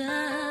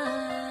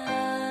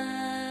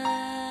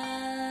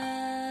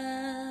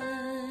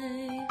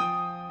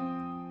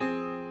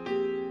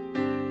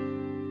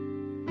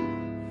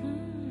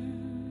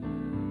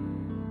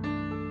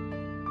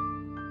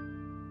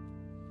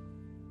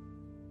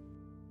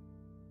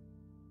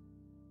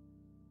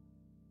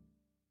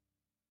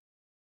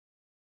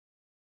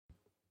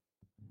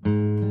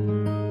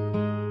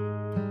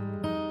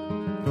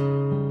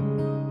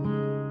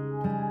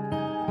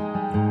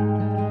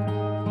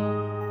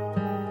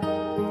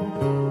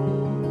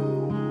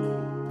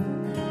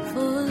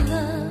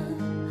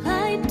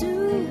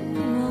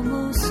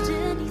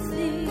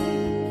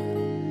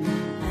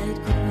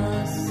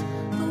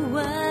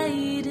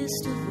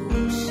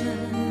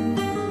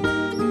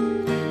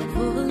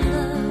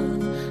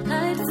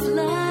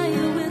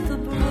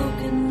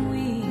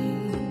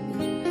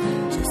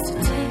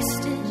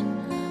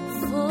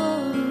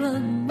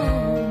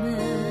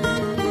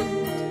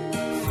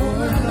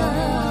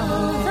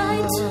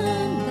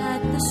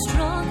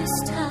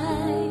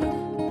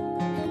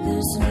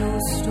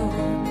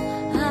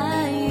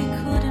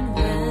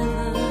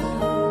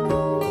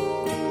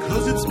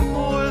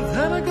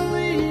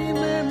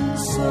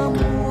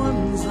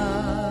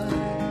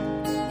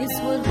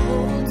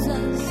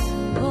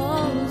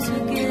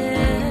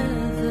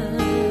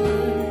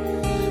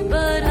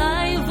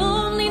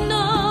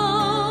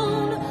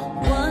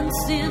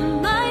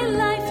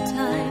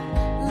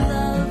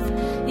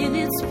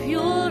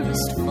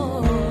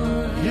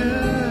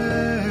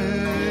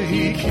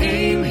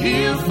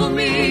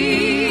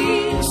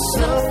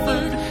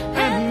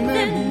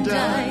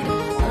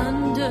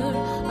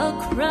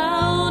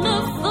 Crown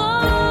of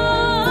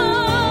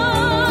thorns.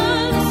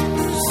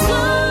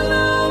 So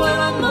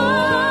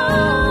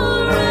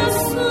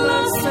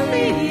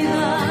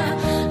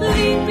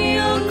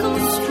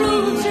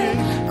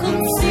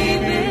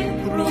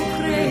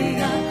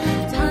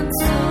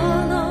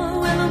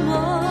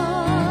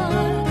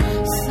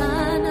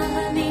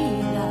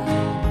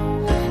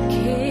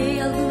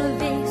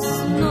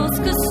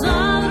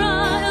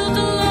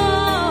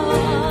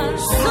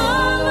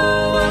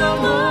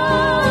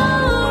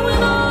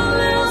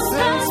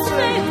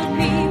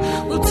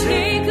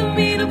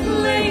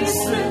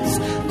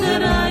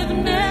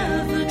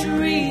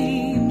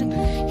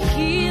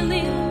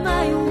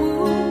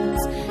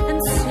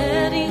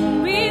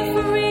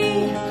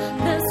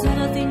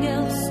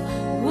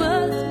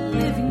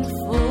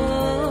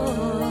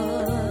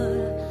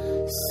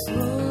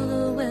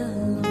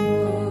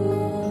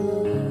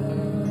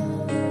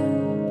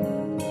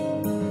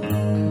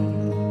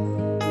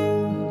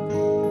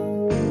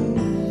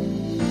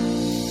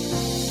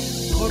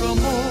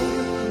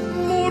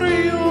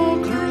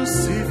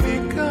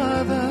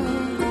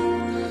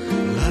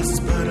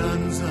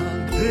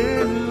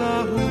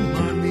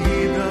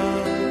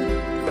humanidad.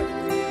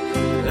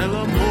 El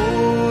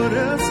amor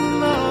es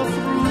la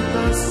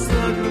fruta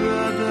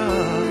sagrada,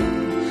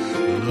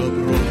 la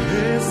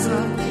promesa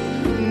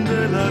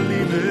de la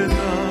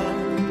libertad.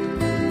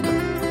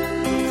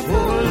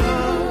 For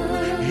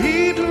love,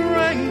 he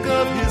drank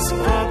of his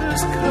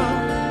father's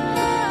cup,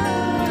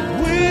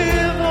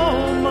 with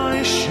all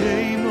my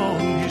shame on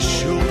his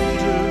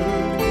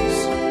shoulders,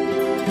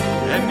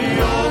 and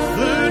he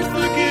offered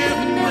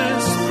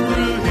forgiveness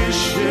through his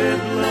shed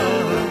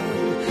blood.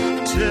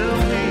 Tell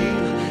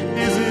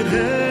me, is it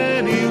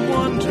any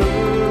wonder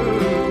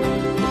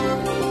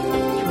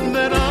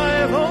that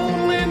I've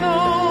only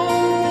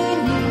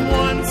known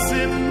once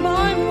in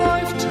my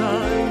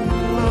lifetime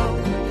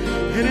love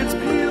in its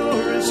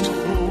purest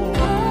form?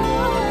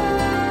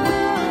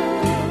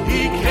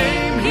 He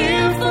came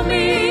here for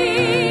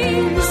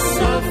me,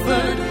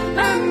 suffered,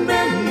 and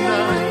then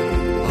died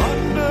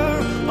under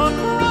a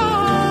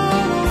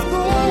crown of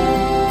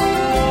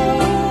thorns.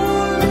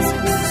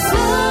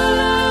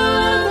 Solo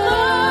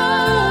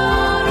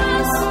amor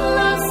es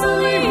la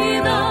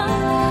salida,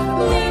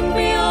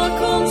 limpia,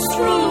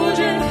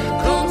 construye,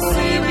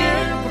 concibe,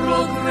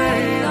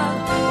 procrea.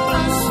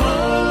 Tan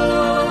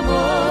solo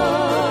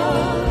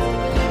amor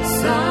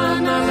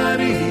Sana la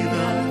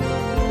herida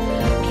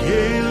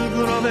que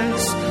alguna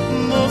vez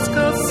nos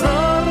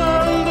causara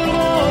el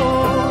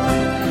dolor.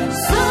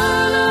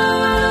 Solo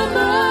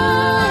amor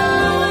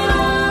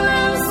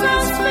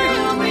has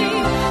filled me,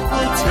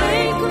 will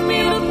take me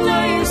to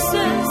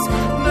places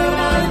that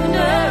I've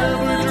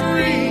never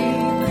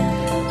dreamed,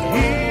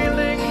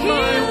 Healing my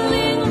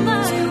healing my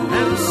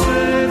and wounds,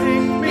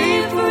 setting me me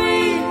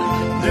free.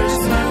 There's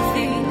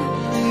nothing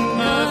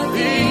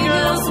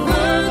else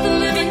worth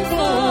living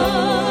for.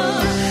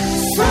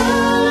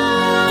 Solo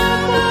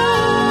amor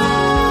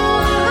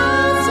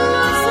es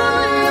la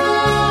salida,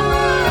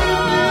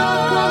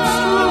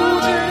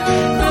 construye,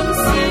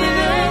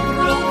 concibe,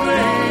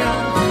 procrea.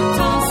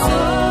 Tan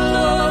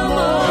solo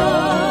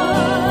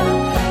amor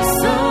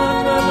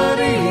sana la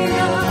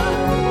herida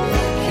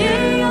que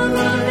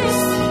alguna vez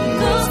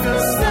nos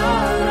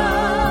causara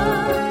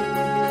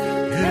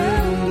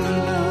el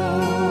dolor.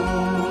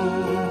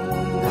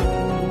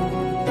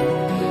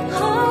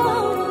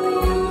 holy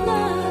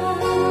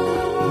love.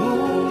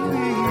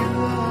 Holy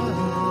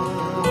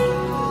love.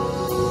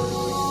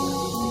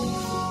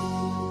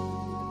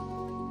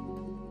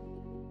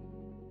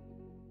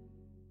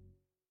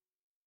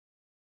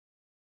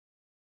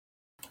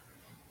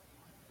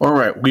 All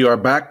right, we are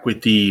back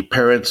with the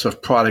Parents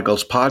of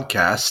Prodigals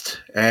podcast.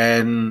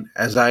 And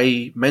as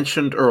I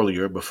mentioned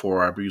earlier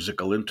before our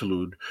musical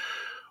interlude,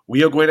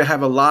 we are going to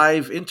have a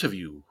live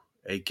interview.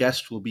 A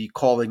guest will be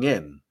calling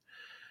in.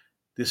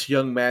 This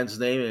young man's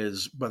name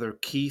is Brother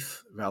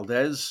Keith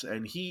Valdez,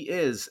 and he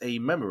is a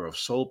member of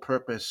Soul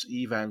Purpose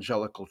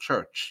Evangelical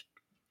Church.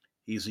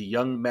 He's a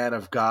young man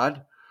of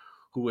God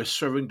who is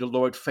serving the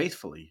Lord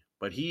faithfully,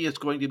 but he is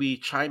going to be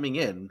chiming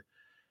in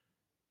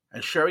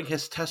and sharing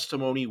his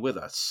testimony with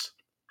us,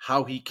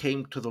 how he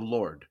came to the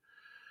Lord.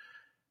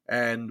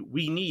 And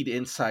we need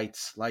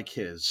insights like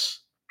his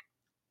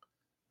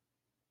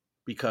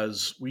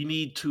because we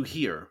need to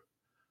hear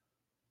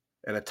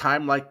at a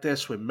time like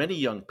this when many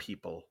young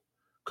people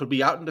could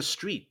be out in the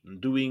street and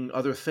doing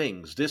other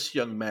things. This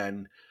young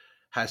man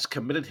has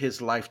committed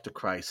his life to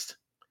Christ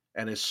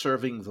and is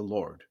serving the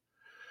Lord.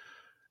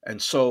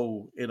 And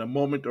so, in a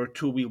moment or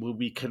two, we will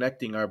be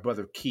connecting our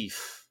brother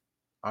Keith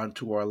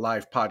onto our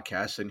live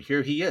podcast. And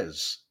here he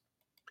is.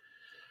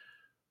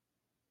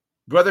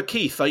 Brother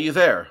Keith, are you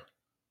there?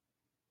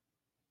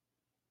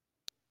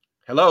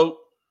 Hello?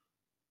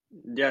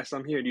 Yes,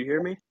 I'm here. Do you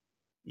hear me?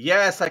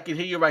 Yes, I can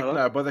hear you right Hello?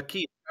 now. Brother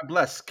Keith, God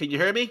bless. Can you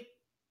hear me?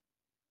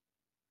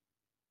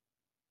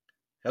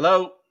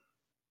 Hello?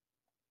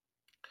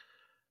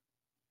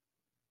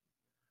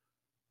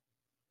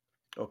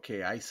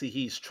 Okay, I see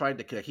he's trying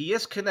to connect. He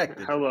is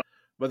connected. Hello?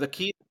 Brother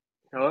Keith,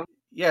 Hello?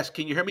 yes,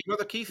 can you hear me,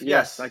 Brother Keith?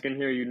 Yes, I can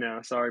hear you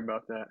now. Sorry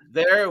about that.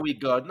 There we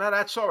go. No,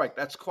 that's all right.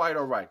 That's quite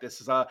all right.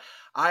 This is I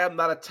am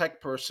not a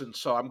tech person,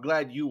 so I'm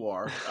glad you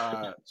are.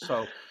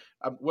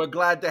 We're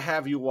glad to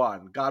have you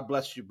on. God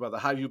bless you, brother.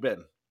 How have you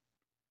been?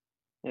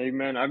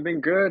 Amen. I've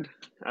been good.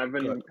 I've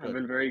Good,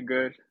 been very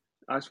good.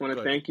 I just want to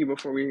good. thank you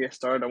before we get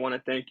started. I want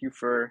to thank you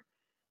for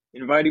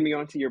inviting me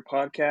onto your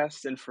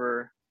podcast and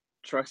for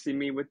trusting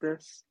me with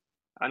this.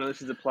 I know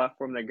this is a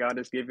platform that God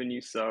has given you,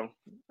 so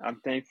I'm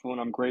thankful and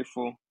I'm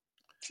grateful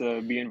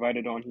to be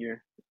invited on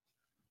here.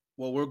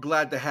 Well, we're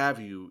glad to have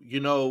you.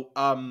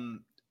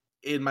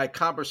 In my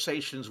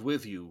conversations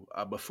with you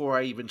before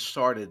I even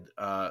started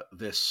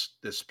this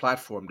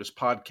platform, this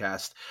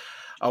podcast,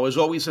 I was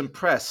always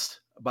impressed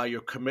by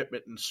your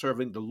commitment in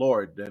serving the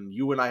Lord. And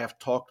you and I have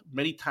talked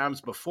many times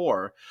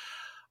before.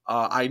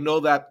 I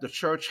know that the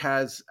church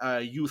has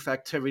youth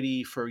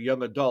activity for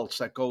young adults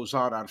that goes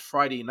on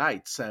Friday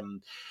nights,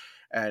 and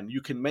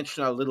you can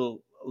mention a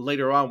little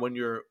later on when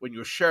you're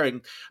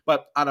sharing.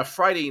 But on a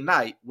Friday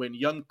night, when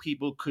young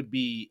people could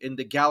be in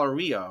the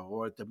Galleria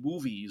or at the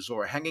movies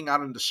or hanging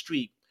out on the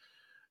street,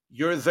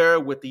 you're there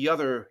with the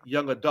other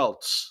young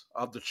adults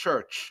of the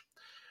church,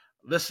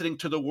 listening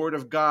to the word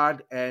of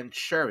God and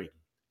sharing.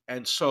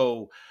 And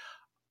so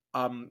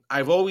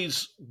I've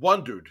always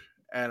wondered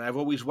and I've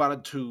always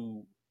wanted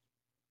to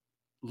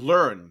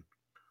learn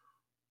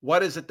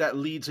what is it that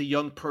leads a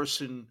young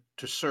person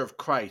to serve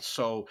Christ.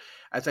 So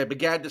as I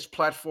began this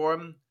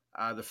platform,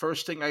 the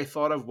first thing I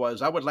thought of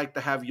was I would like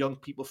to have young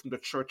people from the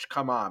church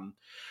come on,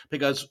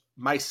 because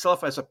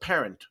myself as a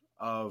parent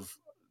of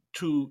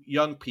two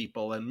young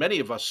people, and many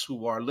of us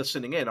who are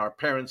listening in are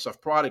parents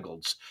of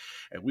prodigals,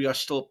 and we are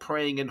still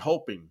praying and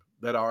hoping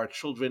that our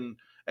children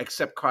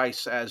accept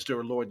Christ as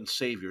their Lord and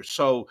Savior.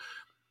 So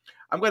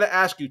I'm going to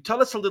ask you,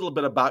 tell us a little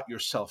bit about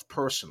yourself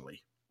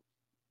personally.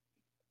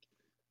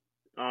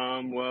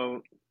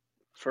 Well,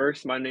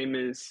 first, my name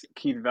is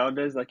Keith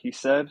Valdez, like you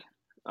said.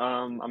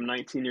 I'm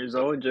 19 years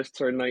old, just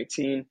turned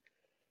 19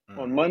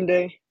 on Mhm.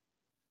 Monday.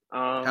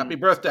 Happy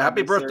birthday. I've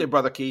Happy been birthday, served.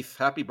 Brother Keith.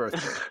 Happy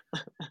birthday.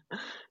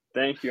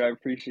 Thank you, I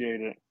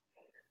appreciate it.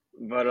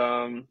 But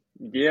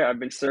yeah, I've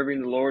been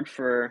serving the Lord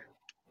for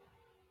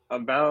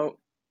about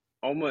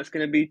almost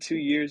gonna be 2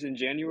 years in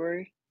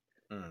January,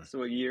 Mm.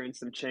 so a year and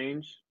some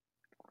change.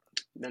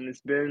 And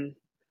it's been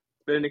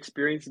an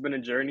experience, it's been a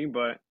journey,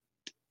 but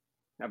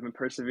I've been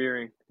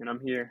persevering, and I'm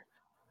here.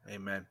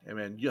 Amen.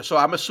 Amen. Yeah, so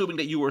I'm assuming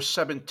that you were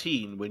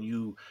 17 when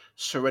you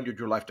surrendered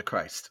your life to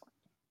Christ.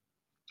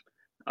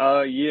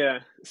 Yeah.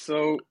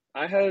 So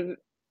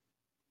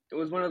it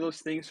was one of those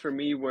things for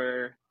me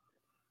where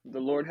the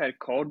Lord had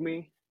called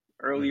me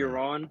Hmm. earlier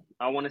on.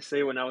 I want to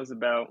say when I was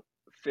about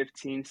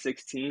 15,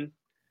 16.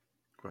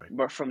 Right.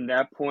 But from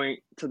that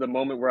point to the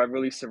moment where I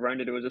really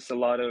surrendered, it was just a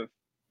lot of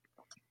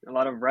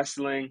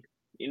wrestling,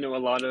 a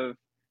lot of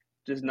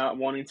just not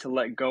wanting to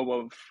let go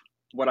of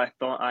what I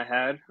thought I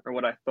had or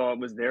what I thought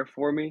was there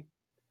for me.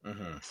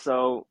 Hmm.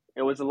 So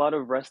it was a lot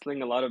of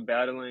wrestling, a lot of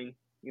battling,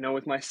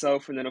 with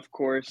myself. And then, of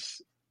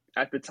course,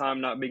 at the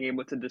time, not being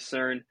able to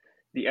discern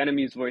the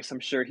enemy's voice. I'm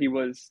sure he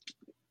was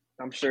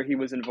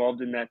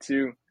involved in that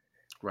too.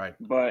 Right.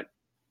 But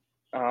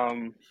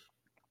um,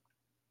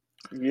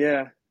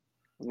 yeah,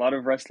 a lot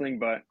of wrestling,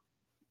 but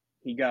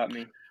he got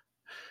me.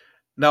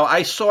 Now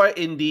I saw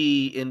in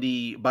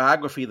the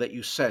biography that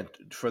you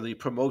sent for the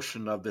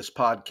promotion of this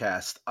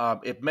podcast.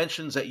 It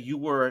mentions that you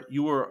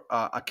were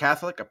a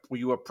Catholic. Were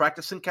you a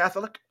practicing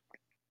Catholic?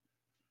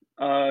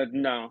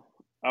 No,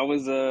 I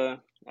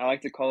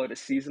like to call it a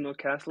seasonal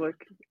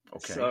Catholic.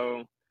 Okay.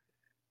 So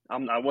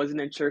I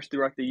wasn't in church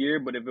throughout the year,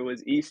 but if it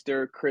was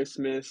Easter,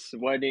 Christmas,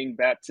 wedding,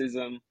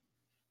 baptism,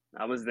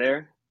 I was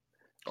there.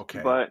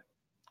 Okay. But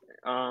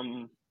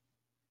um,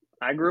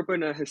 I grew up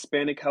in a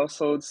Hispanic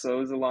household, so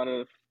there's a lot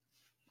of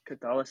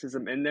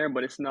Catholicism in there,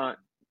 but it's not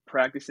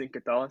practicing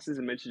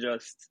Catholicism. It's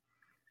just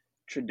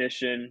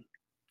tradition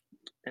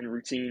and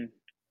routine.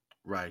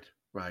 Right.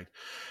 Right.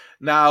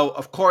 Now,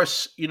 of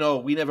course,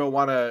 we never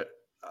want to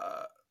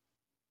uh,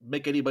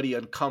 make anybody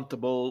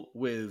uncomfortable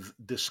with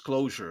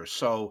disclosure.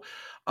 So,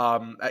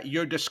 at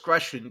your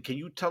discretion, can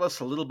you tell us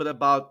a little bit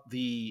about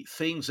the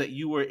things that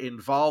you were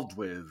involved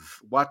with?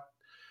 What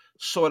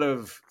sort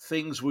of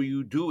things were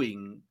you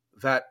doing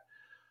that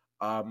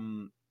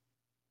um,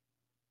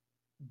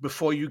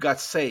 before you got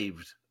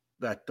saved?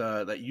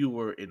 That you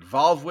were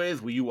involved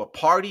with? Were you a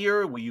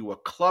partier? Were you a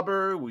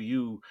clubber?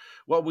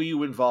 What were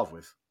you involved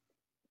with?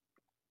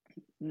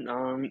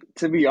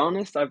 To be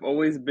honest, I've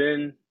always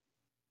been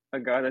a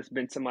guy that's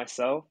been to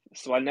myself,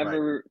 so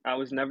Right, I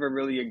was never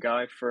really a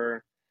guy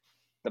for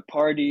the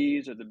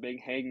parties or the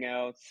big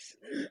hangouts.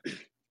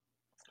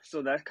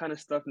 So that kind of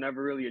stuff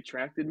never really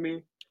attracted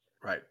me.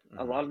 right,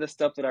 A hmm lot of the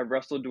stuff that I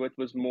wrestled with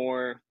was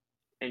more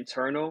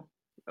internal.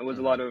 It was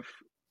a hmm lot of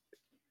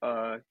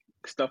uh,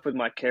 stuff with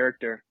my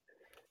character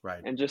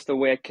right, and just the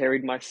way I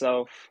carried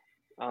myself.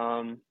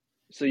 Um,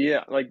 so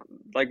yeah, like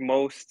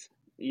most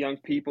young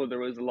people, there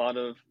was a lot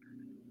of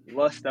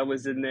lust that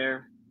was in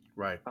there.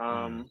 right,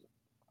 Um,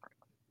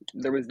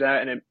 there was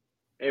that, and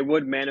it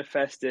would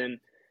manifest in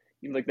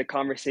like the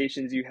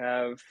conversations you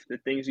have, the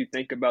things you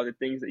think about, the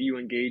things that you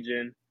engage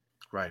in.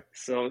 right,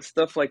 So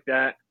stuff like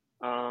that.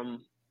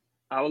 Um,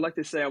 I would like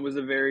to say I was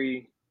a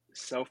very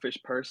selfish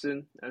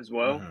person as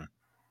well. hmm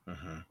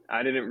hmm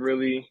I didn't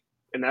really,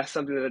 and that's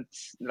something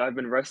that I've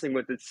been wrestling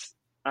with.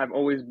 I've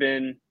always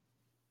been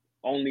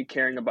only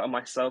caring about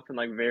myself and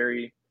like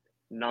very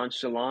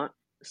nonchalant.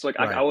 So like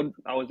right,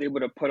 I was able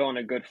to put on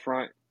a good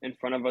front in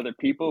front of other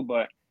people,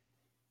 but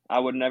I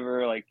would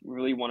never like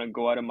really want to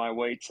go out of my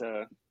way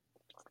to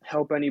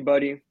help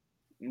anybody.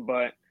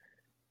 But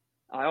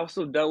I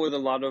also dealt with a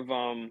lot of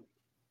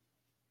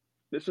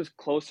this was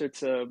closer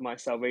to my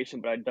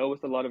salvation, but I dealt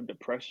with a lot of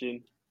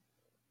depression,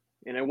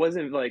 and I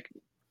wasn't like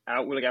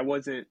I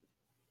wasn't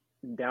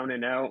down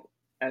and out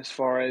as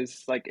far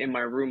as like in my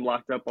room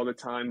locked up all the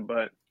time,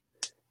 but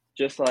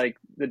just like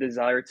the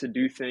desire to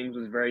do things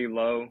was very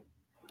low.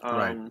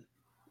 right. Um,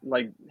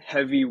 like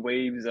heavy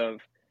waves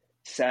of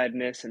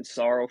sadness and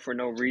sorrow for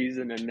no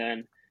reason, and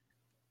then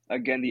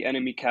again the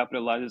enemy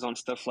capitalizes on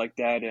stuff like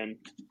that and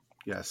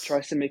Yes.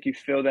 tries to make you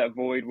fill that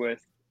void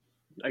with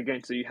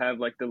again. So you have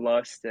like the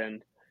lust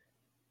and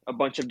a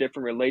bunch of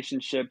different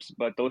relationships,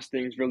 but those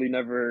things really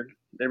never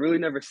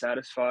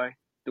satisfy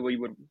the way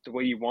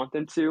you want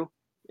them to.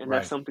 And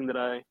that's Right. something that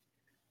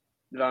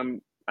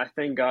I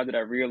thank God that I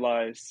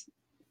realized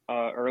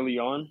early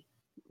on,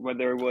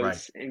 whether it Right.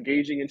 was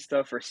engaging in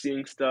stuff or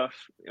seeing stuff,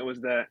 it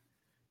was that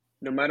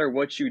no matter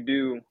what you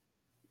do,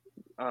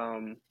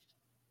 um,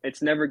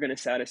 it's never going to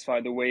satisfy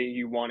the way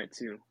you want it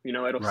to. You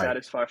know, it'll Right.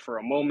 satisfy for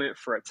a moment,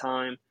 for a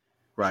time,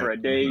 for Right.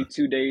 a day,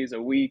 2 days,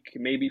 a week,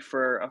 maybe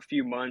for a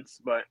few months.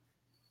 But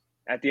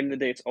at the end of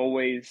the day,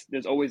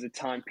 there's always a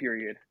time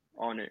period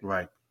on it.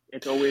 Right.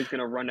 It's always going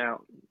to run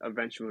out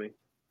eventually.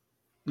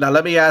 Now,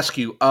 let me ask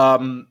you,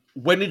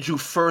 when did you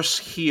first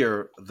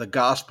hear the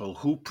gospel?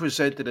 Who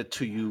presented it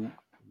to you?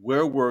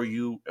 Where were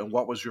you? And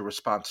what was your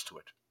response to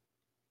it?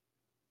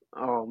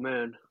 Oh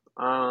man.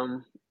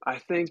 I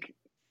think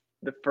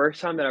the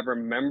first time that I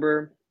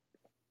remember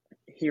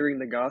hearing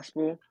the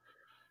gospel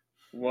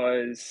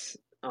was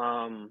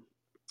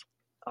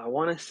I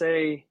want to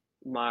say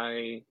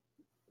my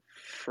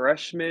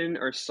freshman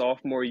or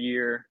sophomore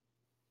year.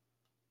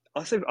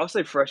 I'll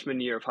say freshman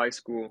year of high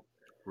school.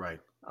 Right.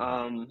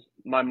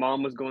 My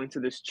mom was going to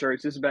this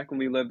church. This is back when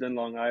we lived in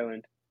Long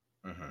Island.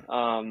 Hmm.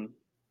 Um,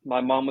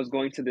 my mom was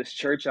going to this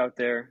church out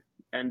there,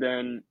 and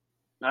then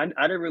I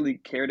didn't really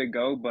care to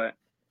go, but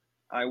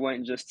I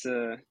went just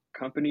to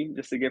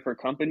give her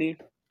company.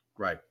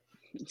 Right.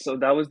 So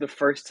that was the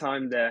first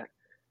time that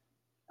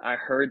I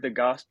heard the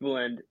gospel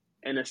and,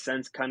 in a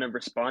sense, kind of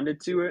responded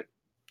to it.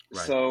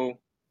 Right. So,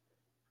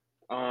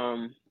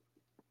 um,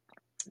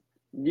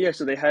 yeah,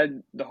 so they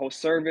had the whole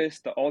service,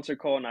 the altar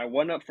call, and I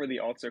went up for the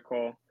altar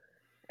call,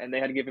 and they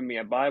had given me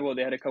a Bible.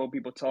 They had a couple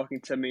people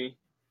talking to me,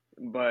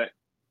 but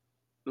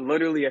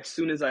literally as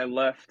soon as I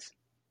left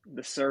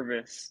the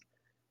service,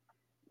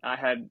 I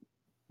had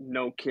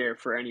no care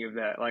for any of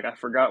that. Like I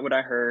forgot what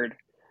I heard.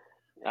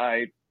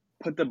 I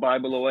put the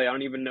Bible away. I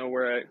don't even know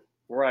where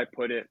I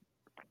put it,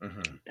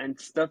 Hmm. and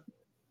stuff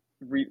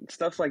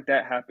like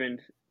that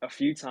happened a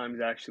few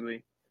times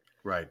actually.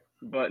 Right.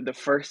 But the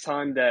first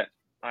time that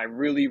I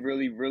really,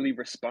 really, really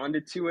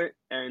responded to it,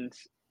 and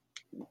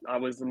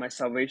my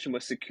salvation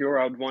was secure,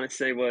 I would want to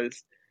say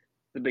was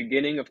the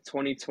beginning of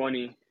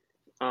 2020.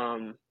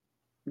 Um,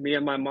 Me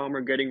and my mom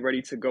were getting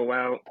ready to go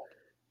out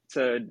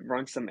to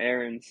run some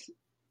errands,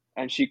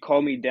 and she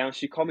called me down.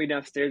 She called me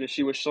downstairs, and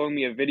she was showing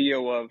me a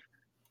video of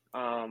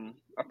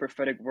a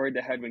prophetic word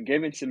that had been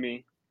given to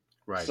me.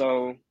 Right.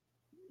 So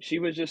she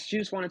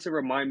just wanted to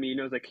remind me,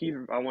 like, Keith,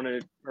 I want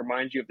to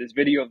remind you of this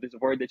video of this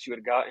word that you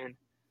had gotten.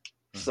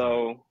 Hmm.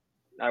 So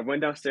I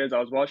went downstairs. I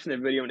was watching the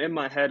video, and in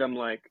my head, I'm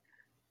like,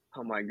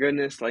 oh my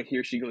goodness, like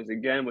here she goes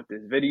again with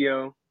this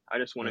video. I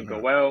just want to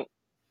Hmm. go out,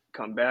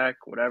 come back,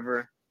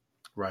 whatever.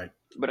 Right.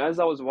 But as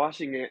I was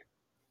watching it,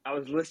 I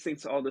was listening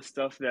to all the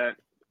stuff that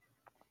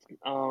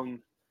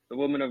um, the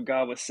woman of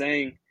God was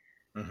saying.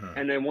 Hmm.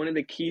 And then one of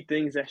the key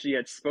things that she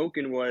had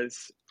spoken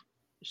was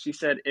she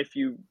said, if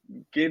you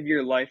give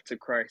your life to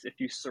Christ, if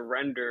you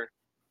surrender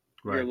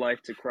your Right.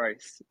 life to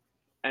Christ.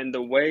 And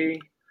the way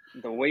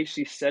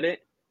she said it,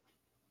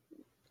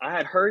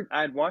 I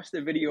had watched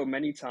the video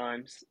many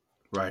times,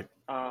 Right.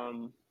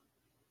 um,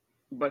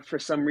 but for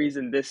some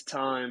reason this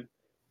time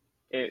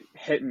it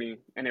hit me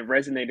and it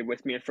resonated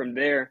with me. And from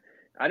there,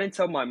 I didn't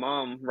tell my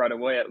mom right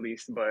away, at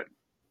least, but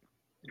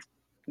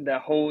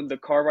the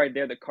car ride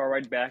there, the car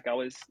ride back,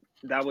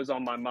 that was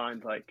on my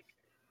mind, like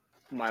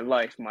my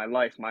life, my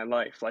life, my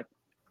life, like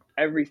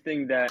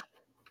everything that,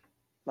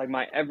 like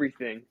my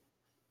everything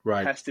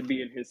Right. has to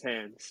be in his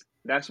hands.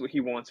 That's what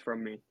he wants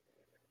from me.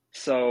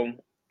 So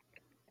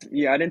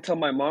yeah, I didn't tell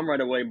my mom right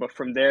away, but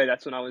from there,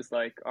 that's when I was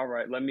like, all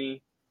right, let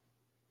me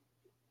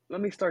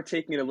start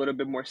taking it a little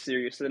bit more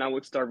serious. So then I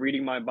would start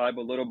reading my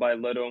Bible little by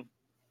little.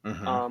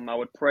 Hmm. I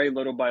would pray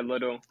little by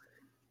little,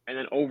 and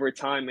then over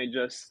time, it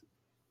just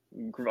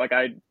like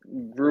I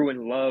grew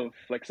in love,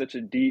 like such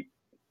a deep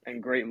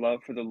and great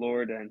love for the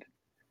Lord. And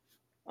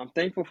I'm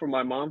thankful for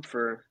my mom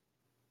for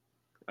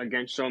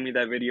again showing me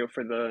that video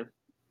for the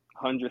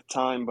 100th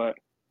time. But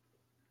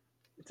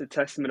it's a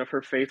testament of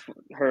her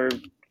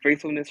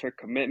faithfulness, her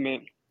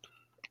commitment.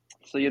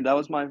 So yeah, that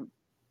was my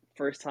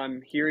first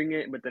time hearing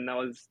it. But then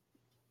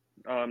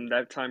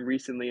that time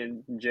recently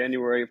in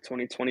January of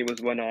 2020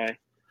 was when I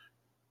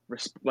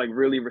like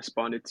really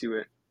responded to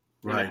it,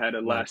 and it Right. had a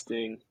Right.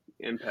 lasting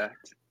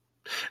impact.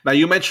 Now,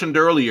 you mentioned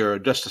earlier,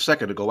 just a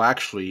second ago,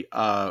 actually,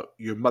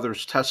 your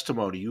mother's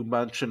testimony. You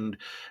mentioned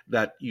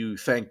that you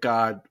thank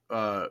God,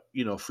 for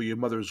your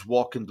mother's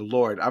walk in the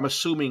Lord. I'm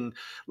assuming,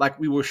 like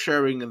we were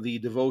sharing in the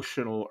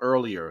devotional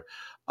earlier,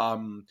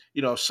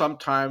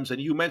 sometimes,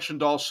 and you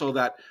mentioned also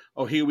that,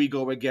 oh, here we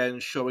go again,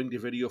 showing the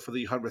video for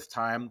the 100th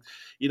time.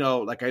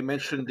 Like I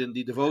mentioned in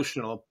the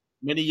devotional,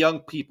 many young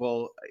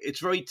people, it's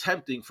very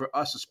tempting for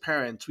us as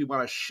parents. We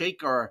want to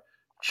shake our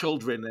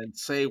children and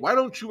say, why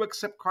don't you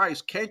accept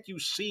Christ? Can't you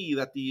see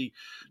that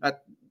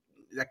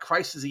that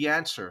Christ is the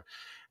answer?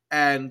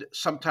 And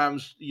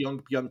sometimes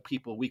young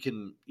people, we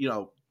can, you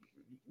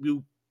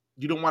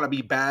don't want to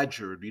be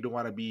badgered, you don't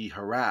want to be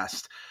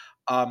harassed.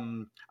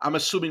 I'm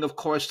assuming, of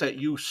course, that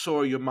you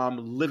saw your mom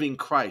living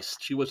Christ.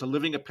 She was a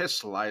living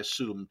epistle, I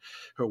assume.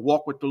 Her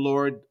walk with the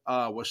Lord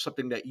was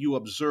something that you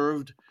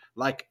observed,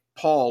 like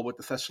Paul with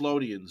the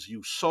Thessalonians.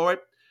 You saw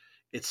it,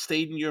 it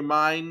stayed in your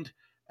mind,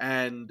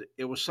 and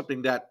it was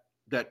something that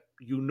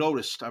you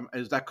noticed.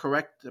 Is that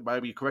correct? Am I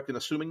be correct in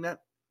assuming that?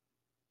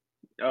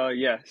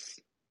 Yes.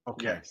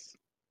 Okay. Yes.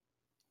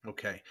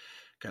 Okay.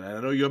 And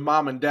I know your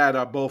mom and dad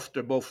are both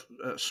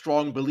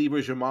strong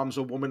believers. Your mom's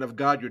a woman of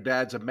God. Your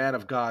dad's a man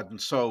of God. And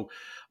so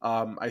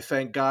I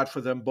thank God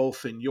for them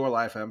both in your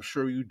life. I'm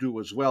sure you do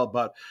as well.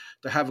 But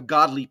to have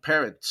godly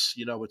parents,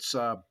 it's,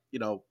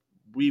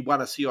 we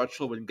want to see our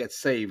children get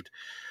saved.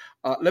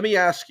 Let me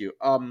ask you,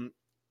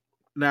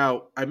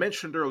 now I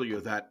mentioned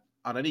earlier that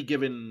on any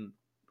given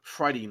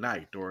Friday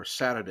night or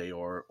Saturday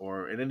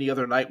or in any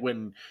other night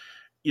when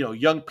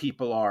young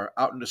people are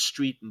out in the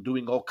street and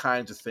doing all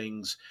kinds of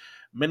things.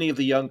 Many of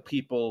the young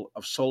people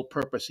of Soul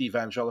Purpose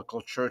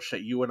Evangelical Church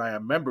that you and I are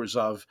members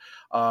of,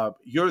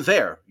 you're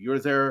there. You're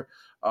there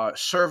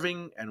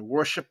serving and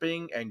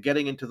worshiping and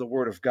getting into the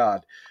Word of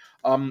God.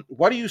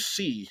 What do you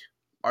see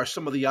are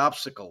some of the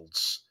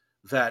obstacles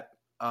that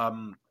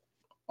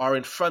are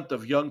in front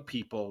of young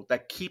people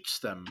that keeps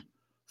them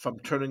from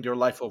turning their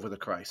life over to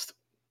Christ?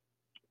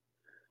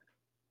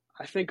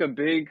 I think a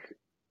big,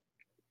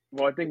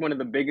 well, I think one of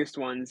the biggest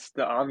ones,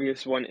 the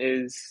obvious one,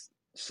 is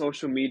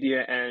social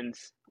media and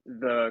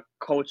the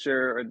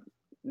culture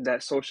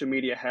that social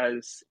media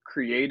has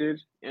created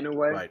in a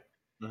way. Right.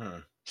 Hmm.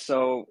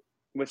 So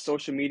with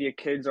social media,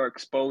 kids are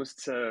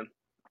exposed to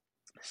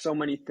so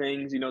many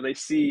things. They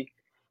see,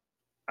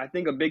 I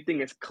think a big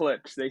thing is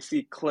clips. They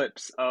see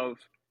clips of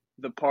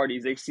the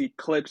parties. They see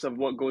clips of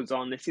what goes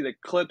on. They see the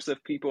clips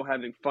of people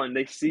having fun.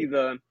 They see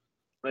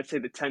let's say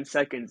the 10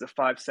 seconds, the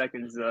 5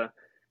 seconds, the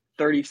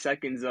 30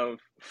 seconds of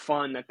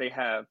fun that they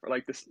have, or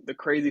like the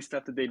crazy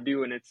stuff that they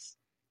do. And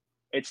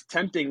it's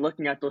tempting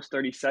looking at those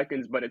 30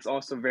 seconds, but it's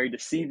also very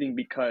deceiving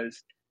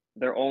because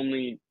they're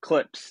only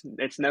clips.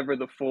 It's never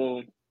the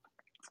full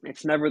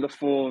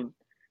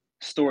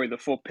story, the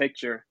full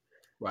picture.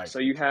 Right. So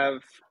you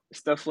have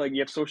stuff like,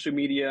 you have social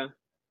media.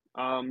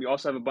 You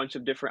also have a bunch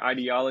of different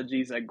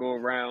ideologies that go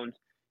around,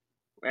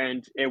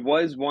 and it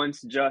was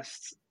once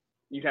just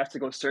you'd have to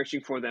go searching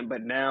for them,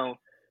 but now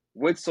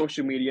with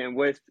social media and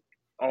with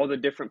all the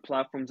different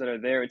platforms that are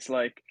there, it's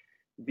like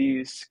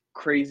these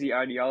crazy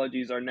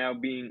ideologies are now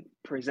being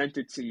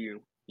presented to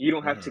you. You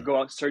don't have to Hmm. go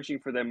out searching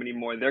for them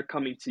anymore. They're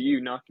coming to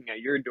you, knocking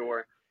at your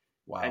door,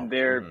 and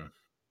Wow.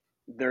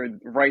 they're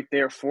right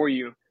there for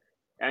you.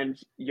 And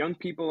young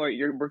people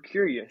we're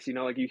curious,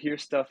 like you hear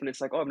stuff and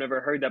it's like, oh, I've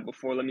never heard that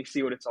before. Let me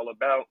see what it's all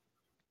about.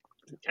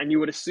 And you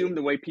would assume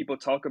the way people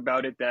talk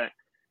about it that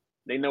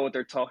they know what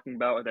they're talking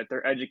about, or that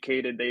they're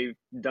educated, they've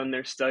done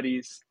their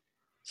studies.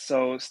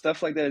 So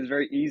stuff like that is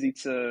very easy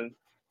to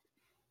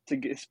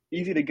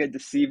get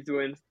deceived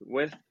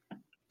with.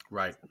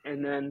 Right.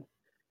 And then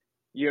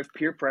you have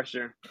peer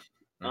pressure.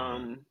 Hmm.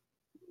 Um,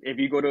 if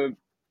you go to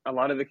a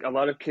lot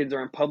of kids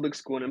are in public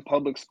school, and in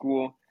public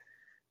school,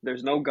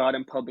 there's no God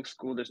in public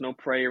school. There's no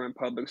prayer in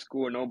public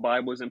school, or no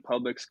Bibles in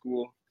public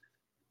school.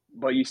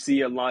 But you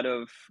see a lot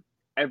of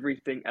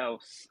everything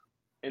else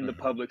in the Hmm.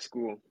 public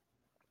school.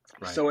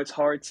 Right. So it's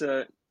hard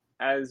to,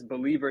 as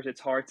believers,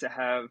 it's hard to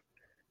have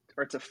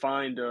or to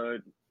find a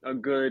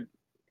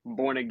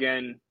born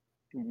again,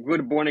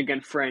 good born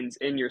again friends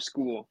in your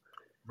school.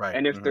 Right.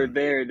 And if they're Hmm.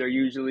 there, they're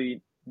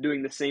usually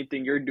doing the same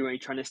thing you're doing,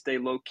 trying to stay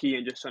low key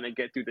and just trying to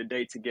get through the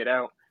day to get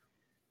out.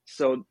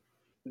 So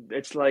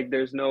it's like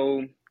there's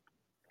no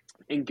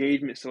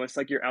engagement. So it's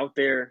like you're out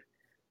there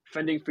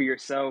fending for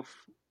yourself.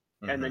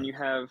 And then Hmm. you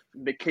have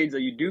the kids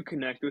that you do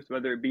connect with,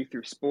 whether it be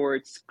through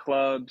sports,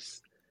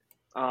 clubs,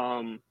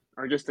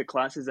 or just the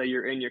classes that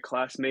you're in, your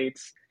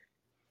classmates.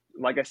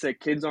 Like I said,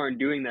 kids aren't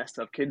doing that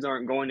stuff. Kids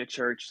aren't going to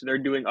church. They're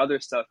doing other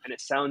stuff. And it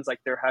sounds like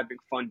they're having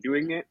fun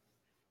doing it.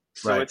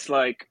 So Right. it's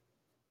like,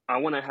 I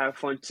want to have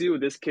fun too.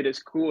 This kid is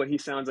cool. He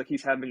sounds like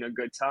he's having a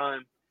good time.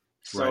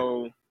 Right.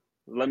 So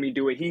let me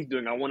do what he's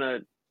doing. I want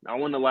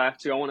to laugh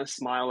too. I want to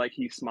smile like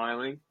he's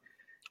smiling.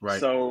 Right.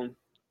 So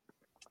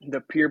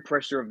the peer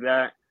pressure of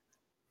that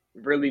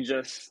really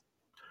just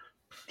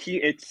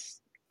it's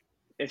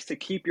to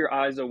keep your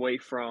eyes away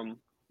from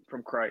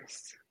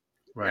Christ.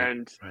 Right.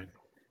 And Right.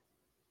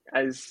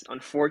 as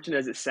unfortunate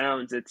as it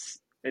sounds, it's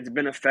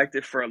been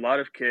effective for a lot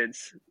of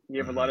kids. You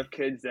have a lot Hmm. of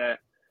kids that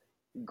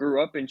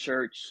grew up in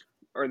church,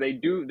 or they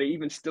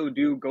even still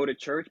do go to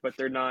church, but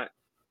they're not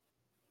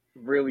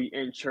really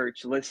in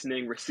church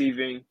listening,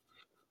 receiving,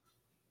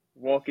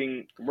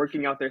 walking,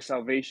 working out their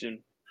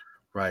salvation.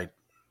 Right.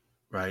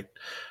 Right.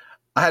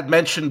 I had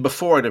mentioned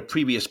before in a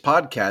previous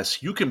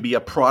podcast, you can be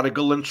a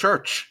prodigal in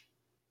church.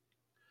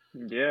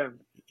 Yeah.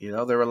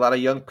 There are a lot of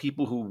young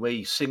people who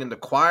may sing in the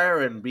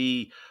choir and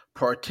be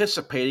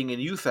participating in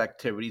youth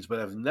activities, but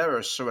have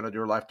never surrendered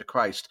their life to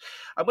Christ.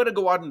 I'm going to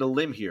go out on a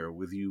limb here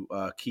with you,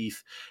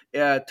 Keith.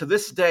 To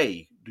this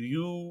day, do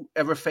you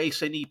ever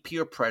face any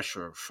peer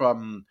pressure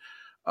from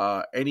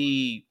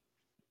any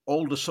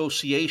old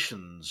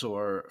associations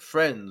or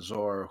friends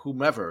or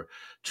whomever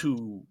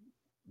to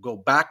go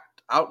back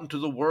out into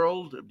the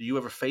world? Do you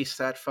ever face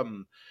that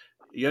from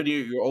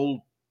your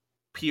old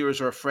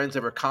peers or friends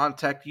ever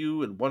contact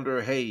you and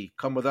wonder, hey,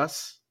 come with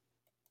us?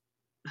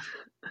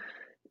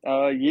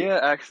 Yeah,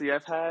 actually,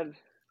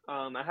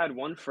 I had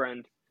one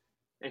friend,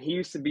 and he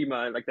used to be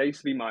that used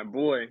to be my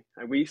boy.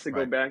 And we used to go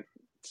Right, back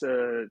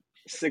to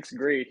sixth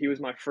grade. He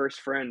was my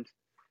first friend,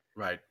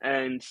 right,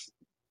 and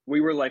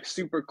we were like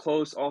super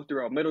close all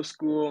throughout middle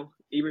school,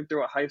 even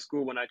throughout high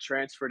school. When I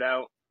transferred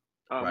out,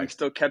 we right,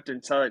 still kept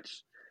in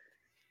touch.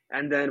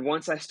 And then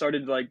once I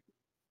started like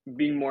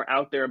being more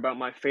out there about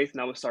my faith,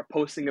 and I would start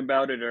posting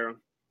about it or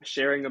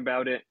sharing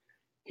about it,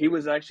 he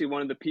was actually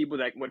one of the people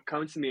that would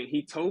come to me, and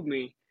he told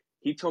me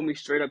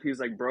straight up, he was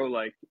like, bro,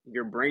 like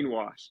you're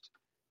brainwashed.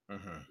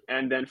 hmm,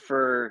 And then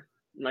for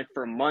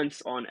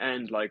months on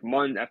end, like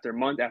month after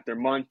month after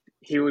month,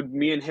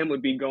 me and him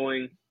would be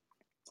going,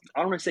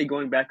 I don't want to say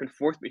going back and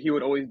forth, but he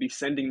would always be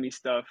sending me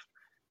stuff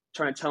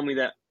trying to tell me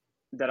that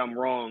I'm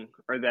wrong,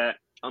 or that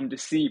I'm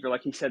deceived, or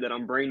like he said, that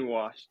I'm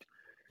brainwashed.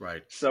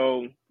 right,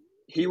 So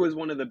he was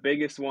one of the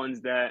biggest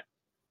ones that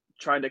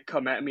tried to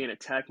come at me and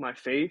attack my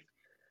faith.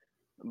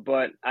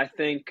 But I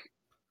think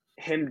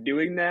him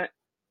doing that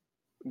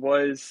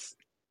was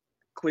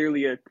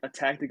clearly a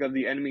tactic of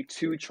the enemy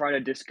to try to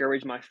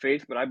discourage my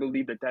faith. But I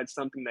believe that that's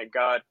something that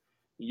God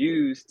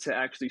used to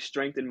actually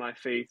strengthen my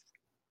faith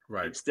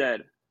right,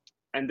 instead.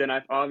 And then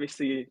I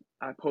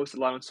post a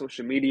lot on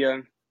social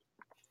media.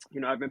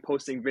 I've been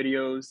posting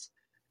videos,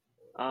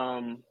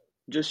 um,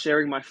 just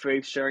sharing my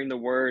faith, sharing the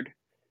word.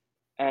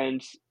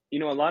 And, a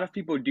lot of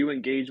people do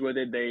engage with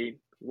it. They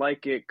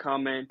like it,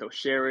 comment, they'll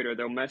share it, or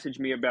they'll message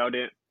me about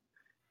it.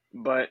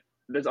 But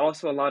there's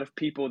also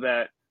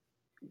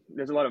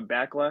there's a lot of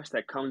backlash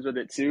that comes with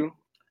it too.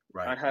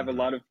 I right, have a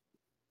lot of,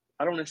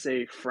 I don't want to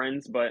say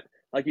friends, but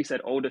like you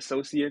said, old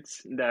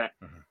associates that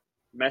hmm,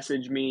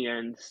 message me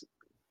and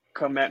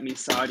come at me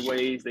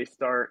sideways. They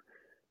start,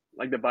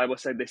 like the Bible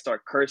said, they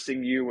start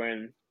cursing you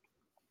and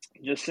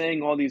just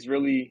saying all these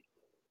really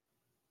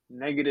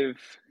negative,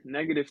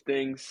 negative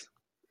things.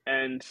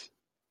 And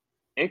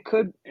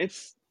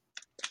it's,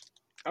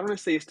 I don't want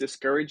to say it's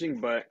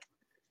discouraging, but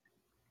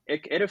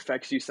it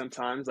affects you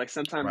sometimes. Like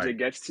sometimes right, it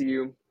gets to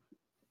you,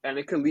 and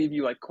it could leave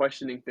you like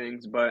questioning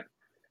things. But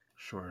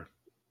sure,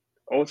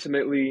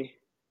 ultimately,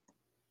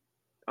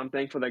 I'm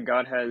thankful that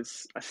God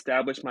has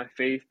established my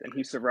faith, and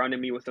He surrounded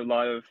me with a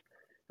lot of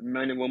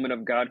men and women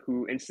of God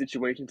who, in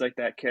situations like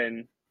that,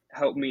 can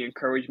help me,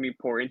 encourage me,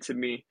 pour into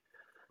me.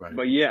 right,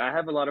 But yeah, I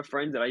have a lot of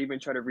friends that I even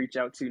try to reach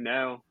out to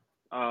now,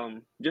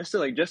 just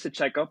to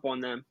check up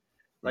on them,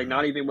 like hmm,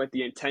 not even with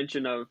the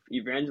intention of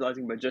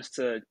evangelizing, but just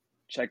to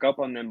check up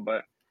on them.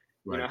 But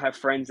I right, have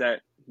friends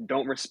that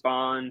don't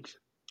respond.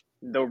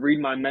 They'll read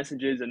my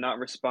messages and not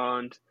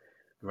respond,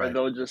 or right,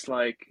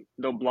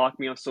 they'll block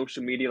me on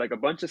social media, like a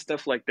bunch of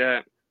stuff like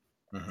that.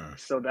 hmm,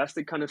 So that's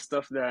the kind of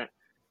stuff that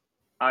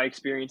I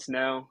experience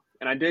now.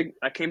 And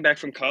I came back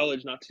from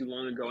college not too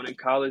long ago, and in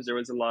college there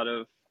was a lot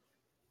of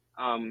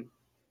um,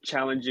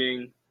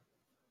 challenging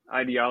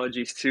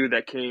ideologies too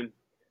that came,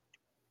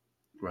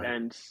 right.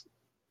 and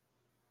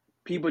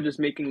people just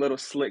making little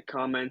slick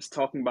comments,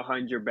 talking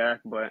behind your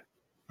back, but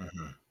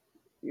Hmm.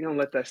 you don't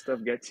let that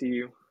stuff get to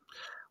you.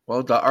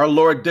 Well, our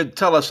Lord did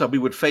tell us that we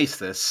would face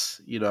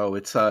this.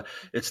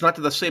 It's not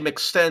to the same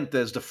extent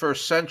as the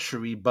first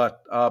century,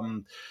 but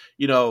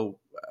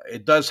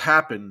it does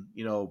happen.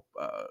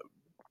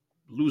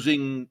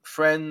 Losing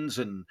friends,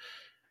 and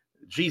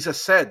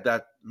Jesus said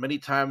that many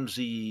times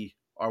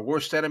our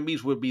worst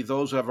enemies would be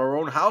those of our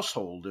own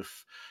household,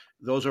 if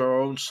those are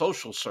our own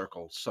social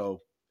circles.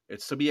 So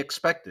it's to be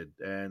expected,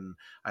 and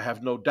I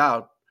have no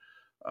doubt,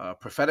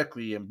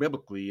 prophetically and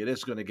biblically, it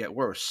is going to get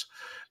worse.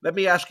 Let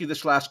me ask you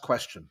this last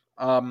question.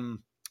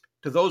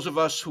 To those of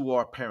us who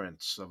are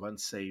parents of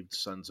unsaved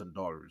sons and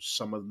daughters,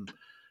 some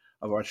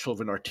of our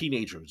children are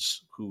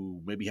teenagers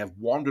who maybe have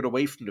wandered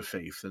away from the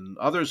faith, and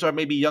others are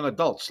maybe young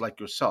adults like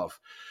yourself.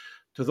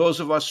 To those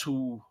of us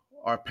who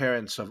are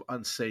parents of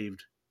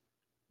unsaved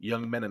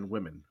young men and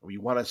women, we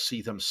want to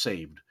see them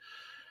saved.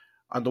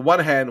 On the one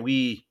hand,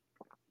 we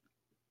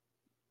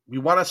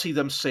want to see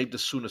them saved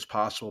as soon as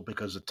possible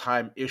because the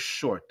time is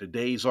short. The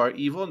days are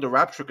evil, and the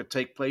rapture could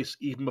take place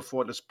even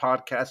before this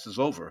podcast is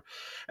over.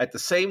 At the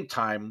same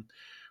time,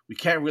 we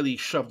can't really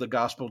shove the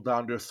gospel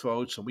down their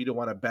throats, and we don't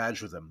want to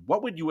badger them.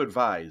 What would you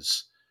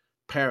advise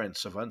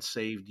parents of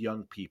unsaved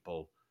young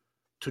people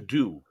to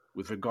do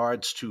with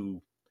regards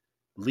to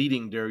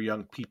leading their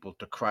young people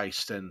to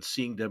Christ and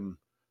seeing them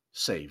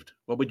saved?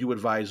 What would you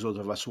advise those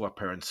of us who are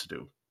parents to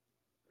do?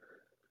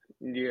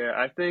 Yeah,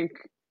 I think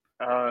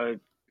uh,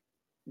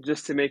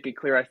 just to make it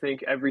clear,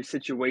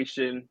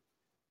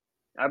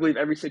 I believe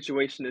every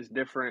situation is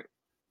different.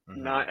 Hmm.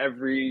 Not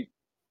every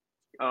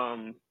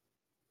um,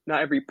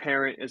 not every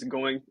parent is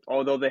going,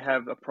 although they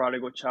have a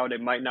prodigal child,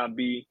 it might not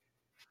be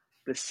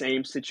the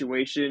same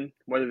situation,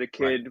 whether the Right.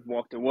 kid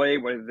walked away,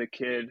 whether the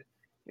kid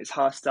is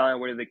hostile,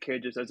 whether the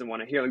kid just doesn't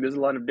want to hear. Like there's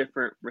a lot of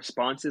different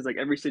responses. Like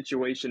every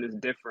situation is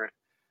different.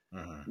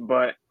 Mm-hmm.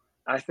 But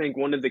I think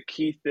one of the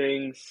key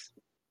things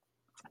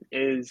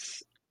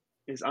is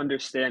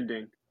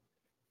understanding.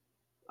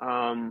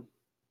 Um,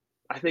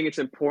 I think it's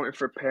important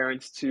for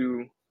parents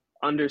to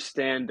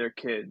understand their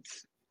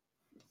kids,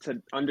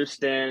 to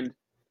understand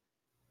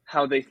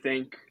how they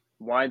think,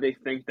 why they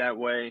think that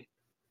way,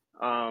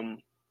 um,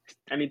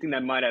 anything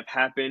that might have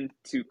happened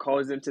to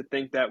cause them to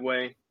think that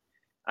way.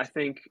 I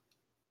think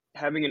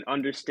having an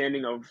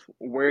understanding of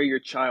where your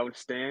child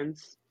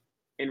stands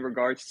in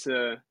regards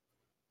to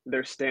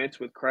their stance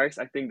with Christ,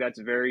 I think that's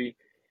very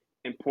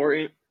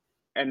important.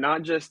 And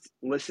not just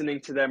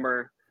listening to them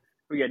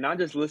not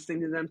just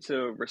listening to them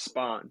to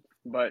respond,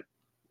 but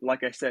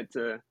like I said,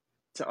 to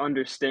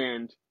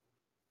understand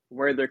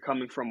where they're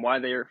coming from, why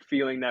they're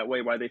feeling that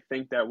way, why they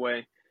think that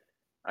way.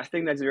 I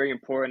think that's very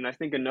important. I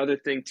think another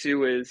thing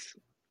too is,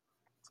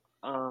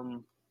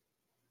 um,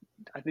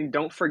 I think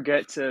don't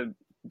forget to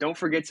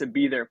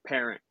be their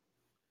parent.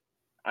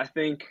 I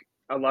think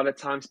a lot of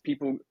times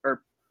people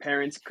or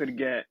parents could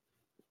get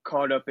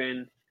caught up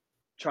in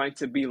trying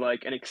to be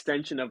like an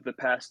extension of the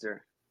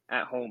pastor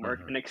at home or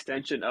Mm-hmm. an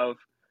extension of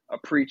a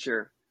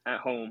preacher at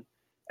home.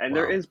 And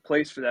there Wow. is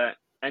place for that.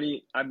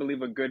 I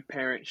believe a good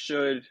parent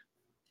should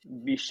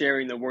be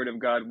sharing the word of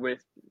God with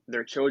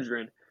their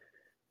children.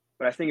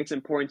 But I think it's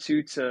important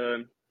too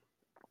to,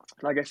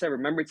 like I said,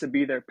 remember to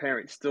be their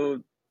parent. Still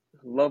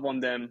love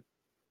on them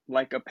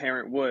like a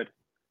parent would.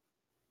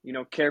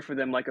 Care for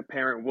them like a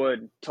parent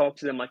would. Talk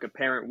to them like a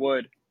parent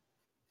would.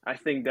 I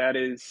think that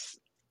is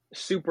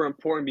super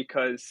important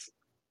because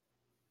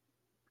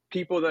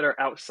people that are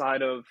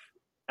outside of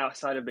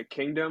the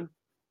kingdom,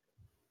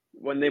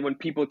 when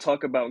people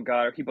talk about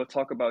God or people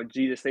talk about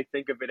Jesus, they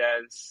think of it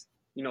as,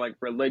 like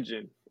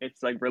religion.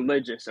 It's like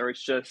religious, or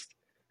it's just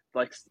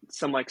like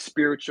some like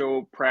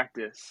spiritual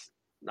practice.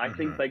 I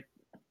think Mm-hmm. like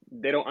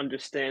they don't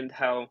understand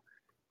how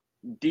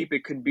deep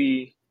it could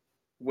be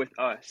with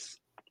us.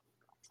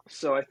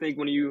 So I think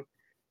when you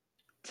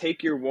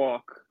take your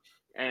walk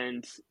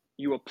and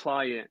you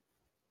apply it,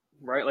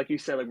 right? Like you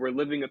said, like we're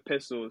living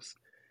epistles,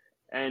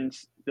 and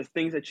the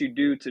things that you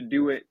do to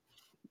do it,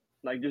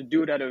 like just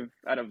do it out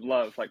of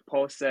love. Like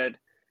Paul said,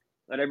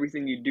 let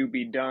everything you do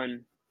be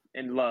done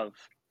in love.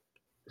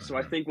 So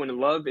I Mm-hmm. think when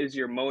love is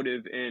your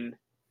motive in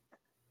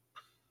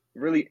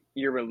really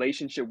your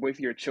relationship with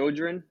your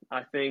children,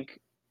 I think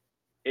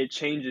it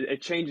changes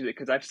it,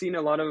 because I've seen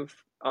a lot of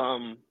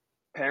um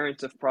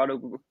parents of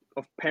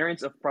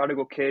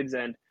prodigal kids,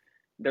 and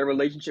their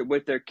relationship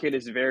with their kid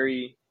is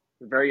very,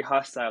 very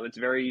hostile. It's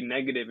very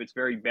negative. It's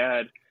very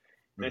bad.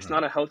 And it's Mm-hmm.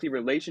 not a healthy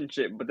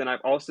relationship. But then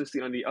I've also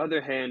seen, on the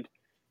other hand,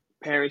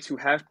 parents who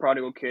have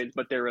prodigal kids,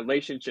 but their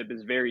relationship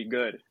is very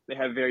good. They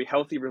have very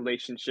healthy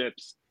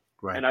relationships.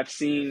 Right. And I've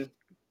seen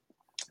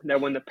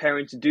that when the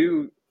parents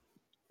do,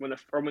 when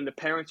the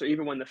parents, or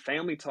even when the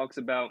family talks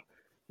about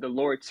the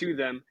Lord to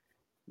them,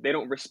 they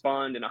don't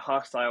respond in a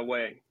hostile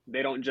way.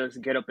 They don't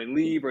just get up and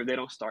leave, or they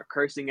don't start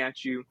cursing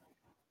at you.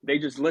 They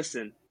just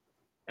listen.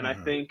 And I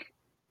Mm-hmm. think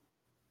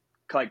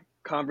like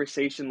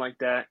conversation like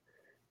that,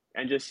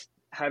 and just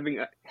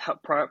having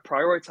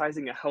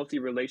prioritizing a healthy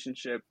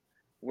relationship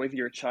with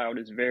your child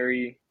is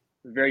very,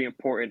 very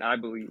important, I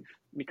believe.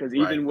 Because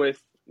Right. even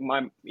with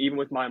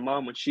my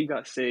mom, when she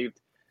got saved,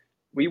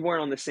 we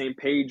weren't on the same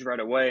page right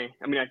away.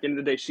 I mean, at the end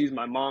of the day, she's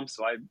my mom,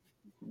 so I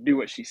do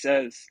what she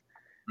says.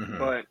 Mm-hmm.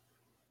 But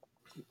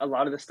a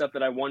lot of the stuff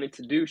that I wanted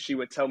to do, she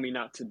would tell me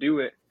not to do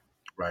it.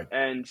 Right.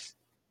 And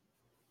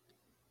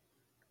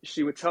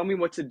she would tell me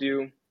what to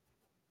do.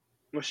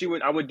 Well,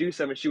 I would do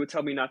something, she would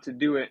tell me not to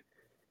do it.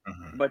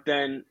 Mm-hmm. But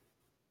then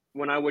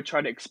when I would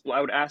try to explain,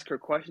 I would ask her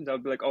questions. I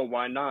would be like, "Oh,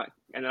 why not?"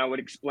 And then I would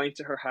explain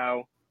to her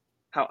how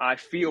I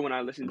feel when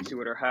I listen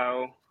to it,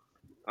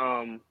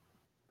 um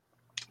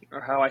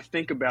or how I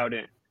think about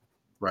it.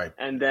 Right.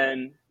 And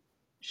then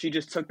she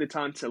just took the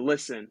time to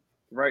listen.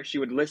 Right? She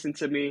would listen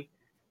to me,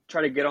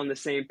 try to get on the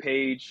same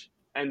page,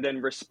 and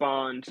then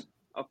respond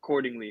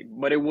accordingly.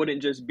 But it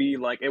wouldn't just be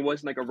like, it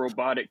wasn't like a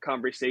robotic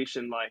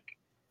conversation. Like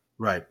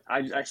Right.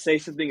 I say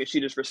something and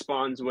she just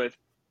responds with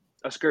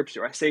a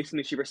scripture. I say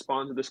something, she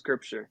responds with a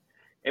scripture.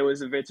 It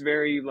was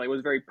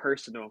very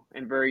personal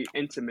and very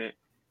intimate,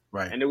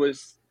 Right. and it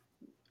was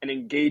an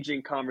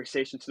engaging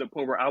conversation to the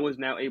point where I was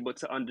now able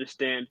to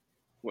understand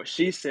what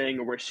she's saying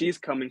or where she's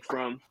coming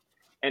from,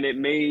 and it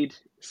made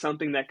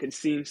something that could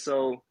seem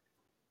so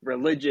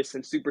religious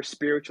and super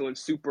spiritual and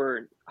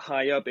super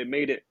high up. It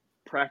made it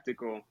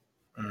practical,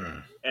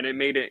 Mm. and it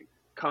made it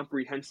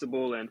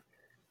comprehensible, and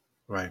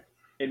Right.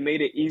 it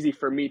made it easy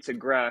for me to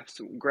grasp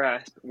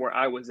where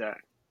I was at.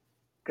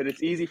 Because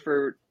it's easy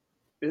for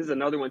this is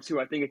another one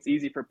too. I think it's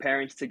easy for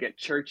parents to get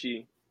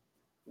churchy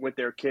with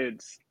their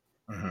kids,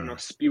 Mm-hmm.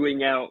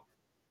 spewing out,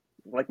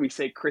 like we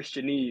say,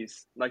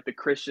 Christianese, like the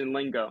Christian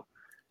lingo.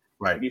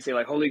 Right. Like you say,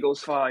 like Holy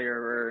Ghost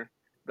fire or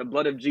the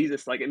blood of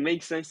Jesus. Like it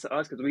makes sense to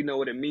us because we know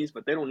what it means,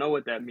 but they don't know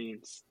what that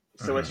means.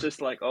 So it's Mm-hmm.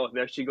 just like, oh,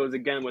 there she goes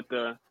again with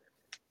the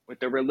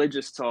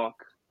religious talk,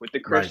 with the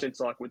Right. Christian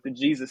talk, with the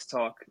Jesus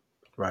talk,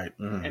 Right.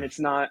 and Mm-hmm. it's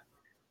not.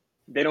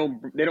 They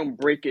don't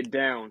break it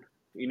down.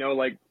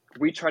 Like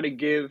we try to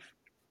give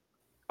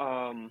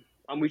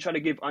we try to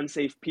give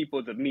unsaved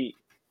people the meat,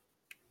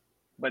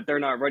 but they're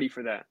not ready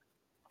for that.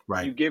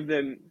 Right. You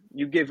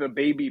give a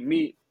baby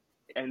meat,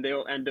 and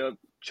they'll end up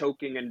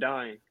choking and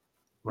dying.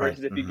 Right.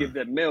 Versus if you Mm-hmm. give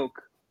them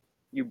milk,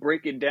 you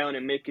break it down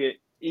and make it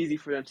easy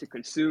for them to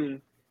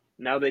consume.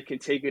 Now they can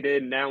take it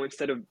in. Now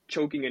instead of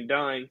choking and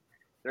dying,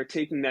 they're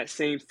taking that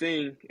same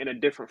thing in a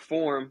different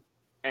form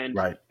and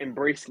Right.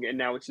 embracing it.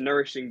 Now it's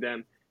nourishing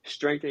them,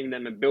 strengthening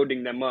them, and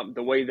building them up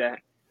the way that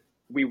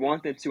we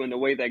want them to, and the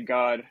way that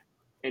God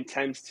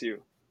intends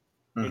to,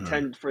 Mm-hmm.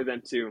 intend for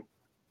them to.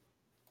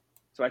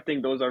 So I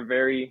think those are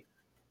very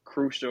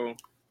crucial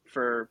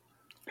for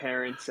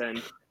parents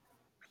and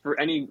for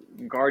any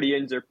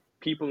guardians or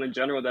people in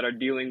general that are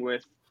dealing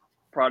with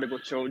prodigal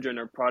children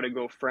or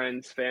prodigal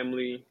friends,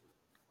 family,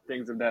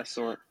 things of that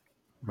sort.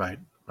 Right.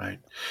 Right.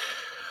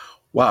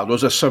 Wow,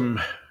 those are some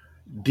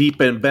deep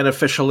and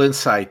beneficial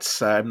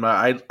insights. I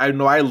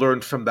know I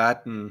learned from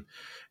that, and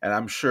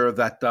I'm sure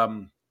that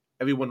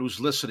everyone who's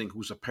listening,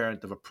 who's a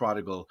parent of a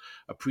prodigal,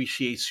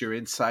 appreciates your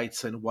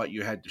insights and what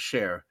you had to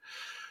share.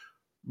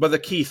 Brother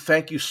Keith,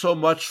 thank you so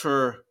much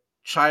for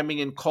chiming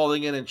in,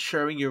 calling in, and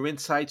sharing your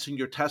insights and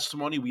your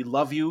testimony. We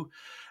love you,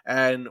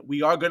 and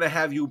we are going to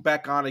have you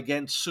back on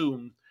again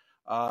soon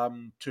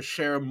to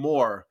share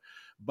more.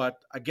 But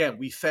again,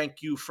 we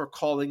thank you for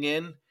calling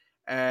in.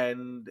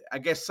 And I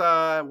guess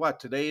what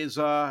today is?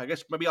 I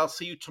guess maybe I'll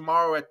see you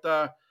tomorrow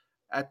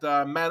at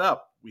Man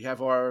Up. We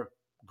have our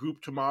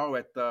group tomorrow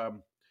at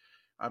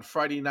on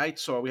Friday night.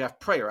 So we have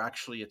prayer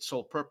actually at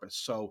Soul Purpose.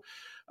 So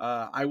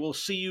I will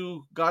see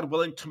you, God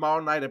willing,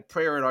 tomorrow night at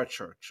prayer at our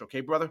church. Okay,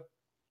 brother?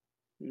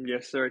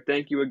 Yes, sir.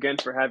 Thank you again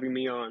for having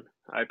me on.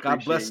 I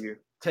God appreciate bless. you.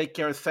 Take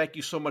care. Thank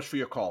you so much for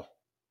your call.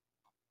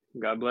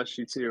 God bless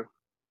you too.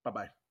 Bye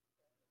bye.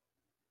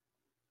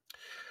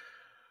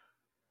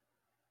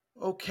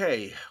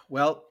 Okay.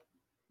 Well,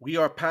 we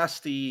are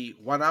past the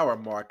 1 hour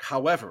mark.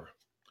 However,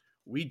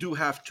 we do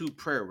have two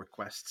prayer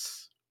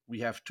requests.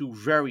 We have two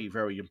very,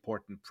 very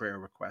important prayer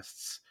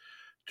requests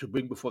to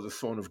bring before the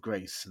throne of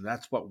grace. And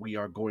that's what we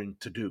are going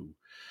to do.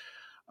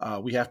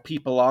 We have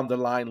people on the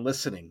line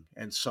listening.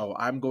 And so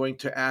I'm going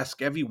to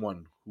ask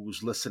everyone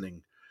who's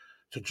listening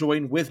to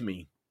join with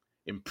me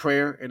in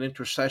prayer and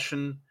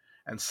intercession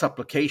and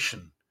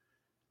supplication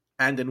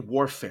and in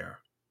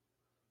warfare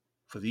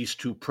for these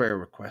two prayer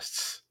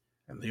requests.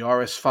 And they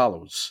are as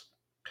follows.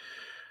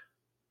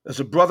 There's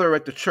a brother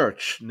at the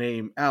church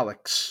named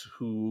Alex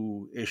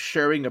who is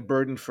sharing a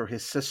burden for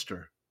his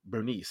sister,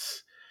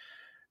 Bernice,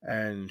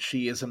 and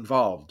she is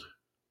involved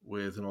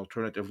with an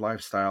alternative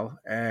lifestyle,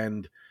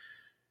 and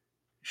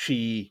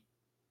she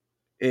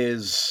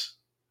is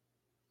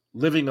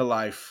living a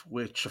life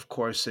which, of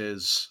course,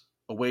 is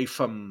away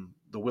from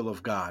the will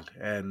of God.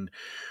 And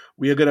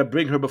we are going to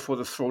bring her before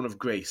the throne of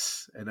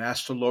grace and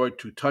ask the Lord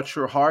to touch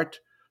her heart,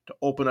 to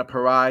open up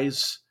her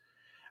eyes,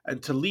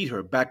 and to lead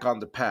her back on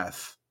the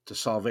path to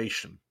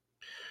salvation.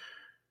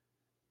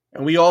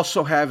 And we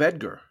also have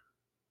Edgar,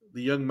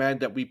 the young man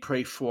that we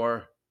pray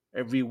for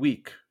every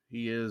week.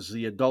 He is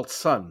the adult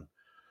son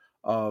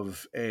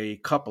of a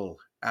couple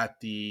at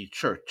the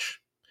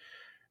church.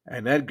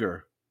 And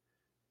Edgar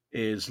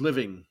is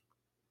living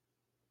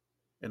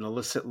an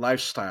illicit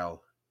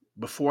lifestyle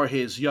before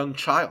his young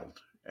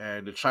child.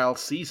 And the child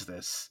sees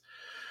this.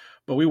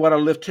 But we want to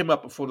lift him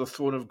up before the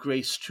throne of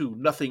grace too.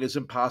 Nothing is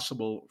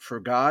impossible for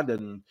God.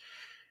 And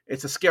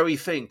it's a scary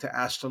thing to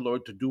ask the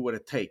Lord to do what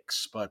it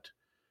takes. But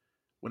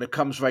when it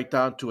comes right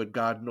down to it,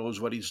 God knows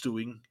what he's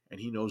doing and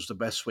he knows the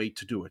best way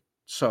to do it.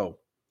 So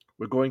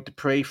we're going to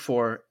pray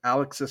for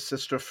Alex's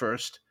sister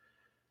first,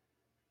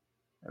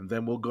 and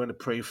then we're going to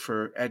pray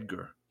for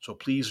Edgar. So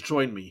please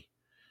join me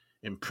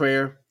in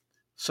prayer,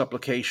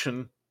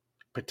 supplication,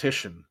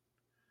 petition,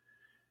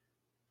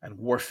 and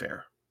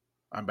warfare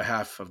on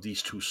behalf of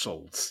these two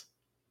souls.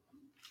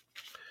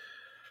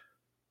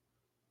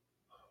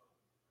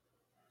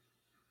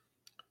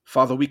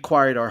 Father, we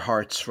quiet our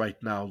hearts right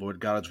now, Lord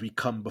God, as we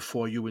come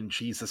before you in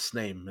Jesus'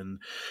 name. And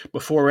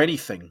before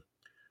anything,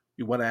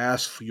 we want to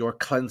ask for your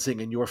cleansing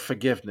and your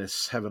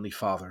forgiveness, Heavenly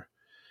Father.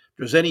 If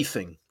there's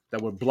anything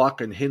that would block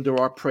and hinder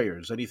our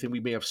prayers, anything we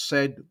may have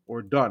said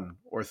or done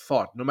or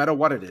thought, no matter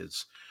what it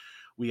is,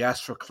 we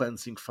ask for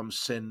cleansing from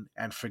sin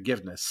and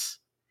forgiveness,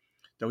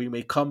 that we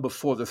may come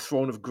before the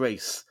throne of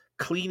grace,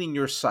 clean in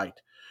your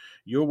sight.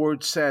 Your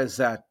word says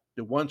that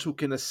the ones who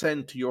can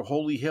ascend to your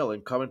holy hill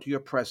and come into your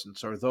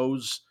presence are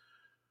those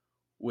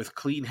with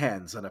clean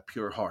hands and a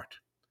pure heart.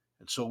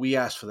 And so we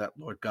ask for that,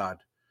 Lord God,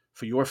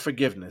 for your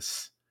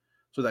forgiveness,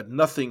 so that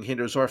nothing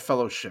hinders our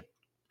fellowship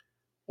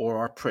or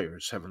our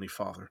prayers, Heavenly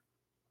Father.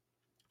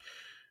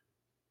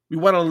 We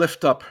want to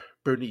lift up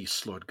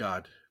Bernice, Lord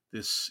God,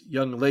 this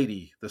young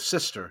lady, the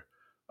sister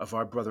of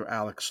our brother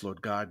Alex,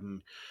 Lord God.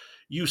 And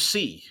you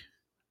see,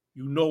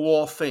 you know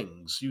all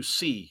things. You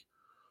see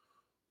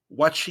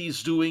what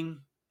she's doing,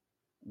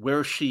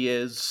 where she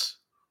is,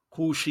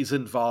 who she's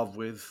involved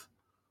with,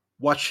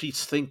 what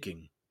she's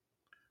thinking,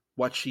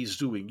 what she's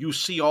doing. You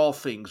see all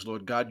things,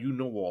 Lord God. You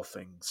know all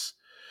things.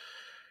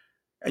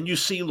 And you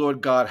see,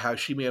 Lord God, how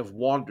she may have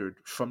wandered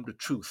from the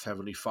truth,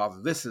 Heavenly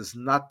Father. This is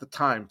not the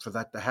time for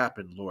that to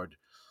happen, Lord.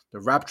 The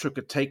rapture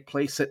could take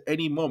place at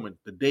any moment.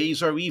 The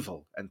days are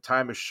evil and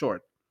time is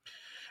short.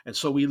 And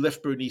so we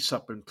lift Bernice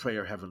up in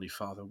prayer, Heavenly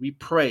Father. We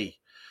pray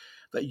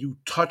that you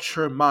touch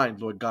her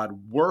mind, Lord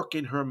God. Work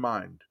in her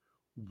mind,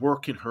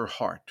 work in her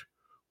heart,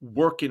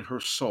 work in her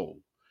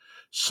soul.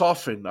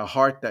 Soften a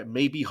heart that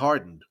may be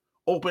hardened.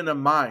 Open a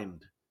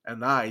mind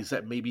and eyes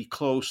that may be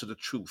closed to the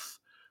truth.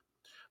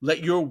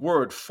 Let your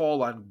word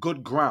fall on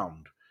good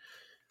ground.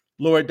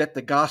 Lord, that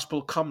the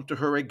gospel come to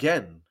her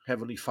again,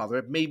 Heavenly Father.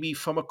 It may be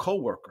from a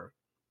coworker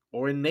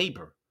or a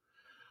neighbor.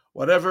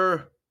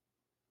 Whatever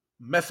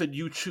method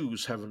you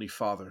choose, Heavenly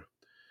Father,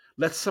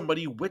 let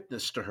somebody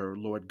witness to her,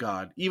 Lord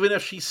God, even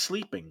if she's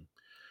sleeping.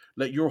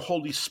 Let your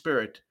Holy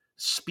Spirit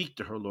speak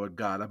to her, Lord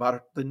God,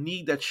 about the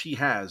need that she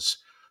has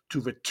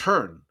to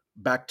return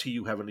back to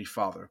you, Heavenly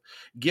Father.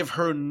 Give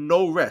her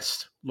no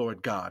rest,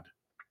 Lord God,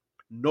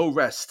 no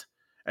rest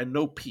and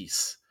no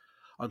peace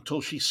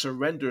until she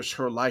surrenders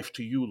her life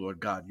to you, Lord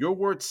God. Your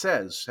word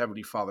says,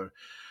 Heavenly Father,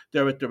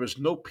 there is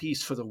no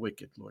peace for the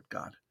wicked, Lord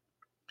God.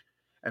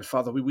 And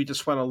Father, we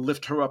just want to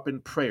lift her up in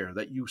prayer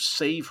that you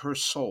save her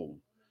soul,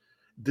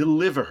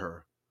 deliver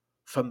her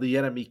from the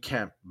enemy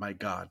camp, my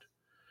God.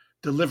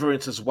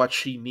 Deliverance is what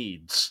she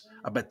needs.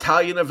 A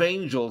battalion of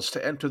angels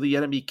to enter the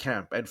enemy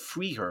camp and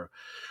free her.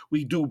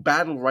 We do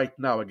battle right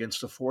now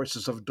against the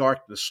forces of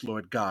darkness,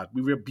 Lord God.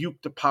 We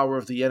rebuke the power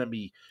of the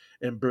enemy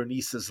in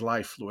Bernice's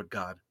life, Lord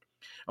God.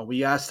 And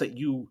we ask that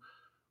you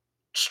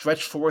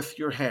stretch forth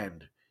your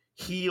hand,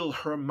 heal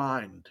her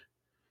mind,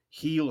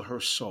 heal her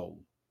soul,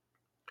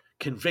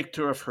 convict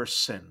her of her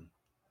sin,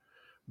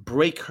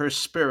 break her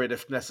spirit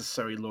if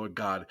necessary, Lord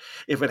God.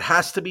 If it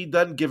has to be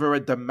done, give her a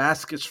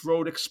Damascus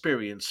Road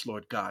experience,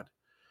 Lord God,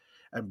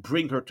 and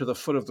bring her to the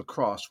foot of the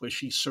cross where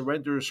she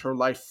surrenders her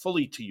life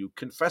fully to you,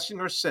 confessing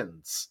her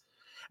sins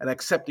and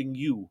accepting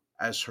you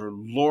as her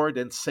Lord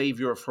and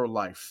Savior of her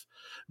life.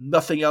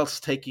 Nothing else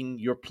taking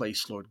your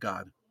place, Lord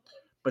God,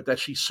 but that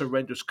she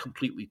surrenders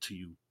completely to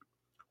you.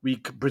 We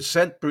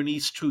present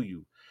Bernice to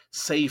you.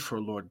 Save her,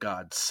 Lord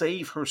God.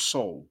 Save her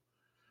soul.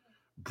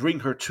 Bring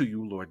her to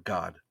you, Lord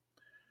God.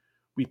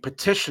 We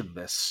petition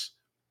this.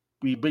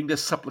 We bring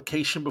this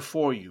supplication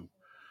before you.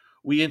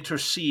 We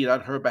intercede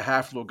on her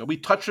behalf, Lord God. We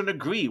touch and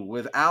agree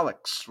with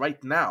Alex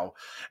right now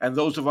and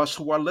those of us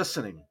who are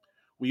listening.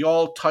 We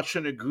all touch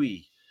and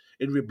agree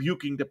in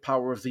rebuking the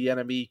power of the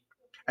enemy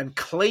and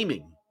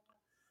claiming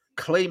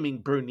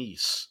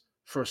Bernice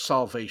for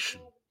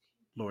salvation,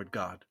 Lord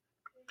God.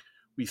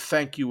 We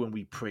thank you and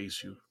we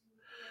praise you.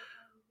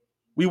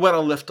 We want to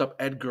lift up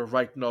Edgar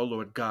right now,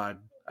 Lord God.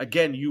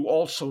 Again, you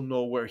also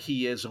know where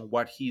he is and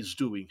what he's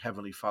doing,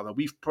 Heavenly Father.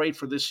 We've prayed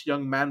for this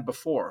young man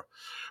before,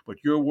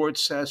 but your word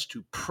says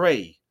to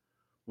pray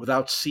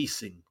without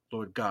ceasing,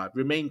 Lord God.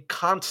 Remain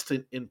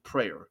constant in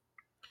prayer.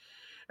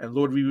 And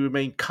Lord, we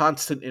remain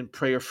constant in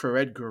prayer for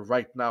Edgar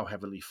right now,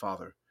 Heavenly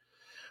Father,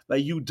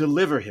 that you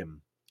deliver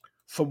him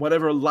from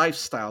whatever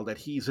lifestyle that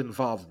he's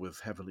involved with,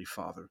 Heavenly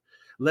Father.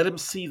 Let him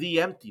see the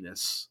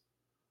emptiness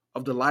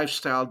of the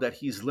lifestyle that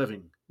he's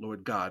living,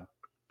 Lord God.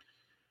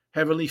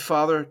 Heavenly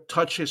Father,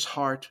 touch his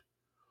heart.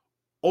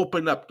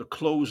 Open up the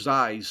closed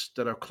eyes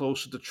that are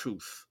close to the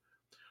truth.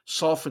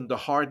 Soften the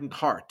hardened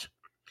heart.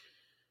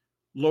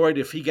 Lord,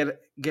 if he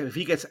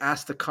gets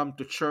asked to come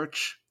to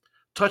church,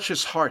 touch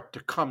his heart to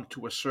come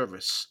to a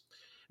service.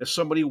 If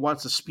somebody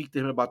wants to speak to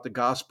him about the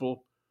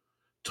gospel,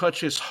 touch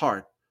his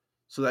heart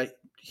so that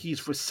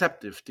he's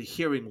receptive to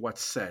hearing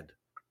what's said.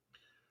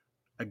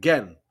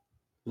 Again,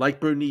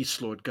 like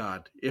Bernice, Lord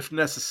God, if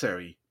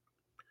necessary,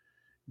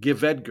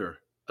 give Edgar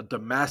a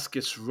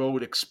Damascus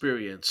Road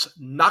experience.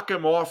 Knock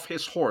him off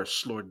his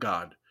horse, Lord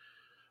God.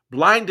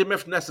 Blind him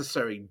if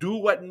necessary. Do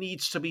what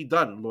needs to be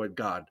done, Lord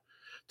God,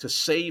 to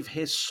save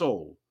his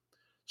soul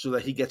so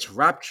that he gets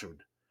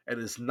raptured and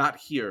is not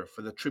here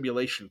for the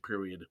tribulation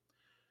period.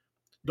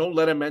 Don't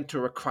let him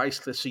enter a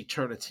Christless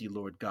eternity,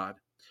 Lord God.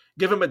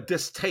 Give him a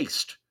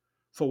distaste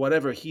for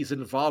whatever he's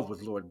involved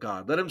with, Lord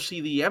God. Let him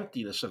see the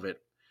emptiness of it.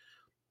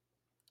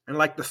 And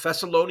like the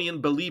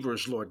Thessalonian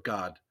believers, Lord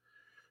God,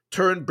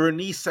 turn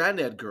Bernice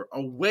and Edgar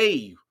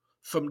away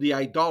from the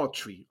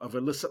idolatry of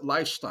illicit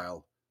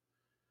lifestyle,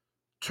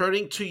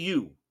 turning to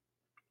you.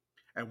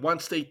 And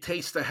once they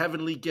taste the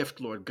heavenly gift,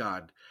 Lord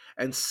God,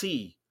 and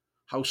see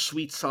how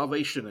sweet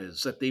salvation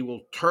is, that they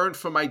will turn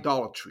from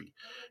idolatry,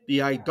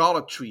 the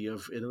idolatry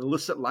of an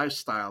illicit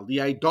lifestyle,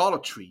 the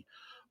idolatry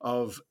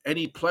of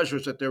any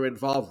pleasures that they're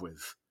involved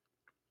with.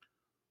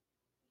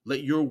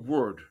 Let your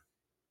word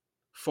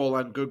fall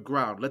on good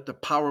ground. Let the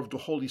power of the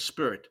Holy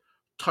Spirit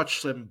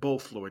touch them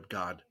both, Lord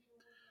God.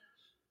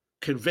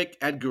 Convict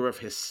Edgar of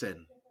his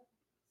sin.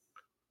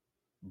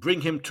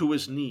 Bring him to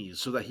his knees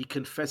so that he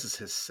confesses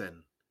his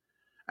sin,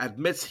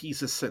 admits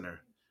he's a sinner,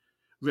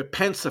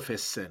 repents of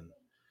his sin,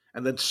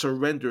 and then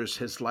surrenders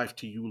his life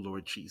to you,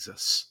 Lord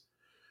Jesus.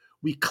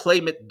 We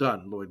claim it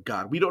done, Lord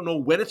God. We don't know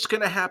when it's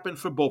going to happen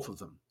for both of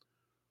them.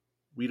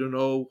 We don't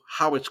know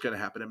how it's going to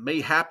happen. It may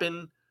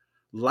happen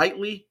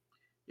lightly.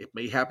 It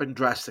may happen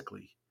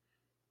drastically.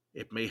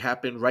 It may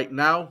happen right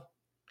now.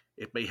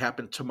 It may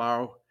happen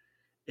tomorrow.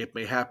 It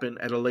may happen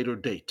at a later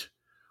date.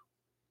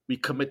 We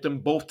commit them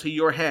both to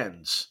your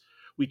hands.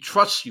 We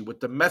trust you with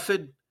the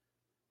method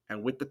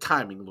and with the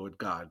timing, Lord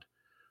God.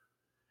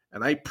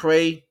 And I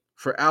pray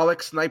for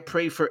Alex and I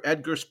pray for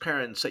Edgar's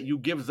parents that you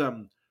give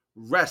them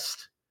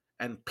rest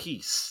and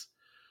peace.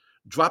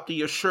 Drop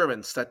the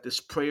assurance that this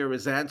prayer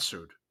is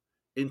answered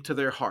into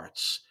their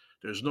hearts.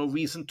 There's no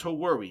reason to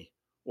worry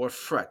or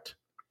fret,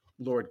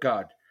 Lord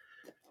God.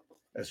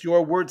 As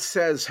your word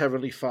says,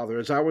 Heavenly Father,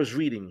 as I was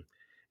reading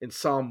in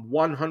Psalm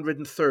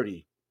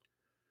 130,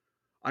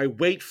 I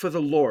wait for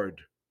the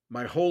Lord,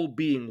 my whole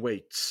being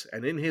waits,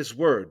 and in his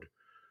word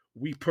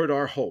we put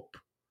our hope.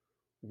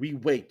 We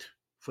wait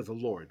for the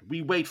Lord.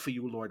 We wait for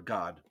you, Lord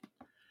God.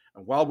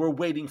 And while we're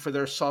waiting for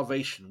their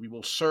salvation, we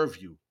will serve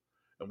you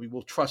and we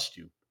will trust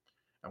you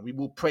and we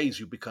will praise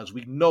you because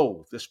we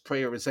know this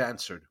prayer is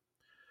answered.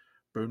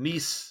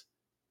 Bernice,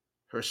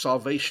 her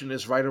salvation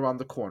is right around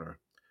the corner.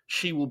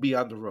 She will be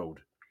on the road.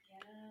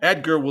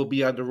 Edgar will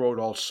be on the road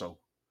also.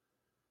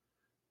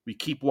 We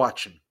keep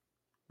watching.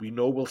 We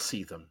know we'll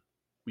see them.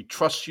 We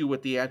trust you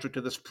with the answer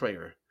to this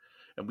prayer,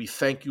 and we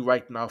thank you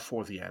right now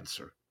for the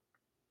answer.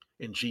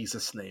 In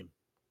Jesus' name,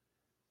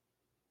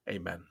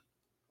 amen.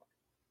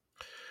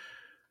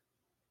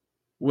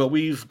 Well,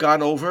 we've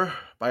gone over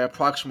by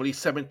approximately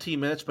 17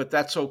 minutes, but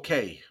that's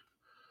okay.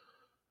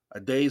 A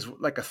day is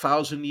like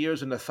 1,000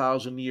 years, and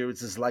 1,000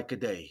 years is like a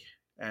day.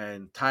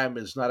 And time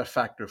is not a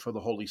factor for the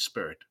Holy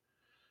Spirit.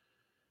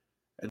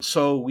 And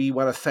so we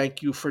want to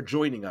thank you for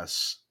joining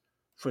us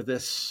for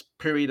this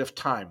period of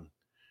time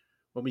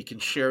when we can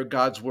share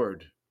God's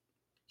word,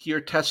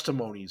 hear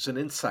testimonies and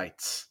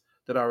insights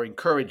that are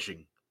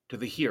encouraging to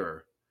the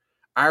hearer,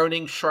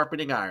 ironing,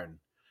 sharpening iron,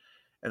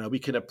 and that we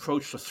can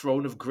approach the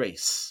throne of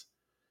grace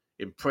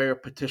in prayer,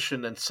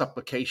 petition, and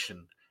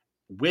supplication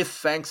with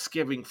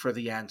thanksgiving for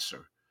the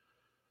answer,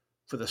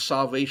 for the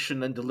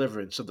salvation and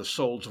deliverance of the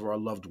souls of our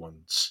loved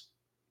ones.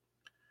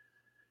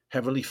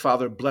 Heavenly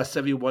Father, bless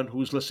everyone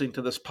who's listening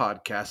to this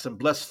podcast and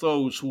bless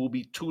those who will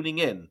be tuning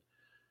in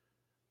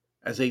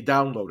as they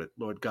download it,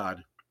 Lord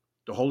God.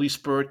 The Holy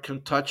Spirit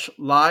can touch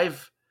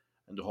live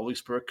and the Holy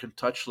Spirit can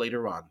touch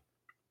later on.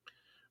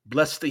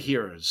 Bless the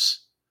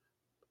hearers.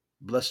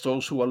 Bless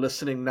those who are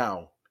listening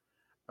now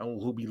and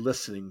who will be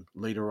listening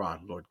later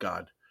on, Lord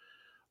God.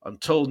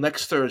 Until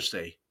next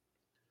Thursday,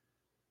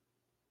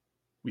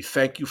 we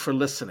thank you for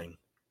listening.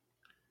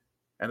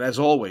 And as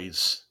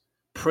always,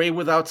 pray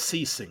without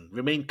ceasing,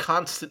 remain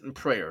constant in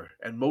prayer,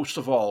 and most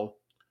of all,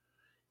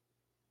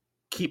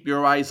 keep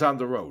your eyes on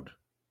the road.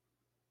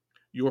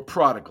 Your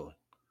prodigal,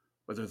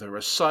 whether they're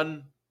a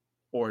son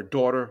or a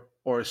daughter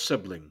or a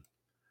sibling,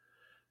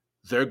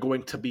 they're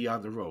going to be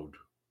on the road.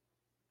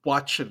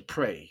 Watch and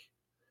pray.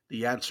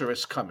 The answer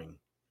is coming,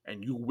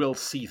 and you will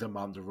see them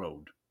on the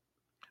road.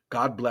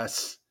 God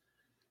bless,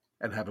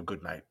 and have a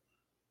good night.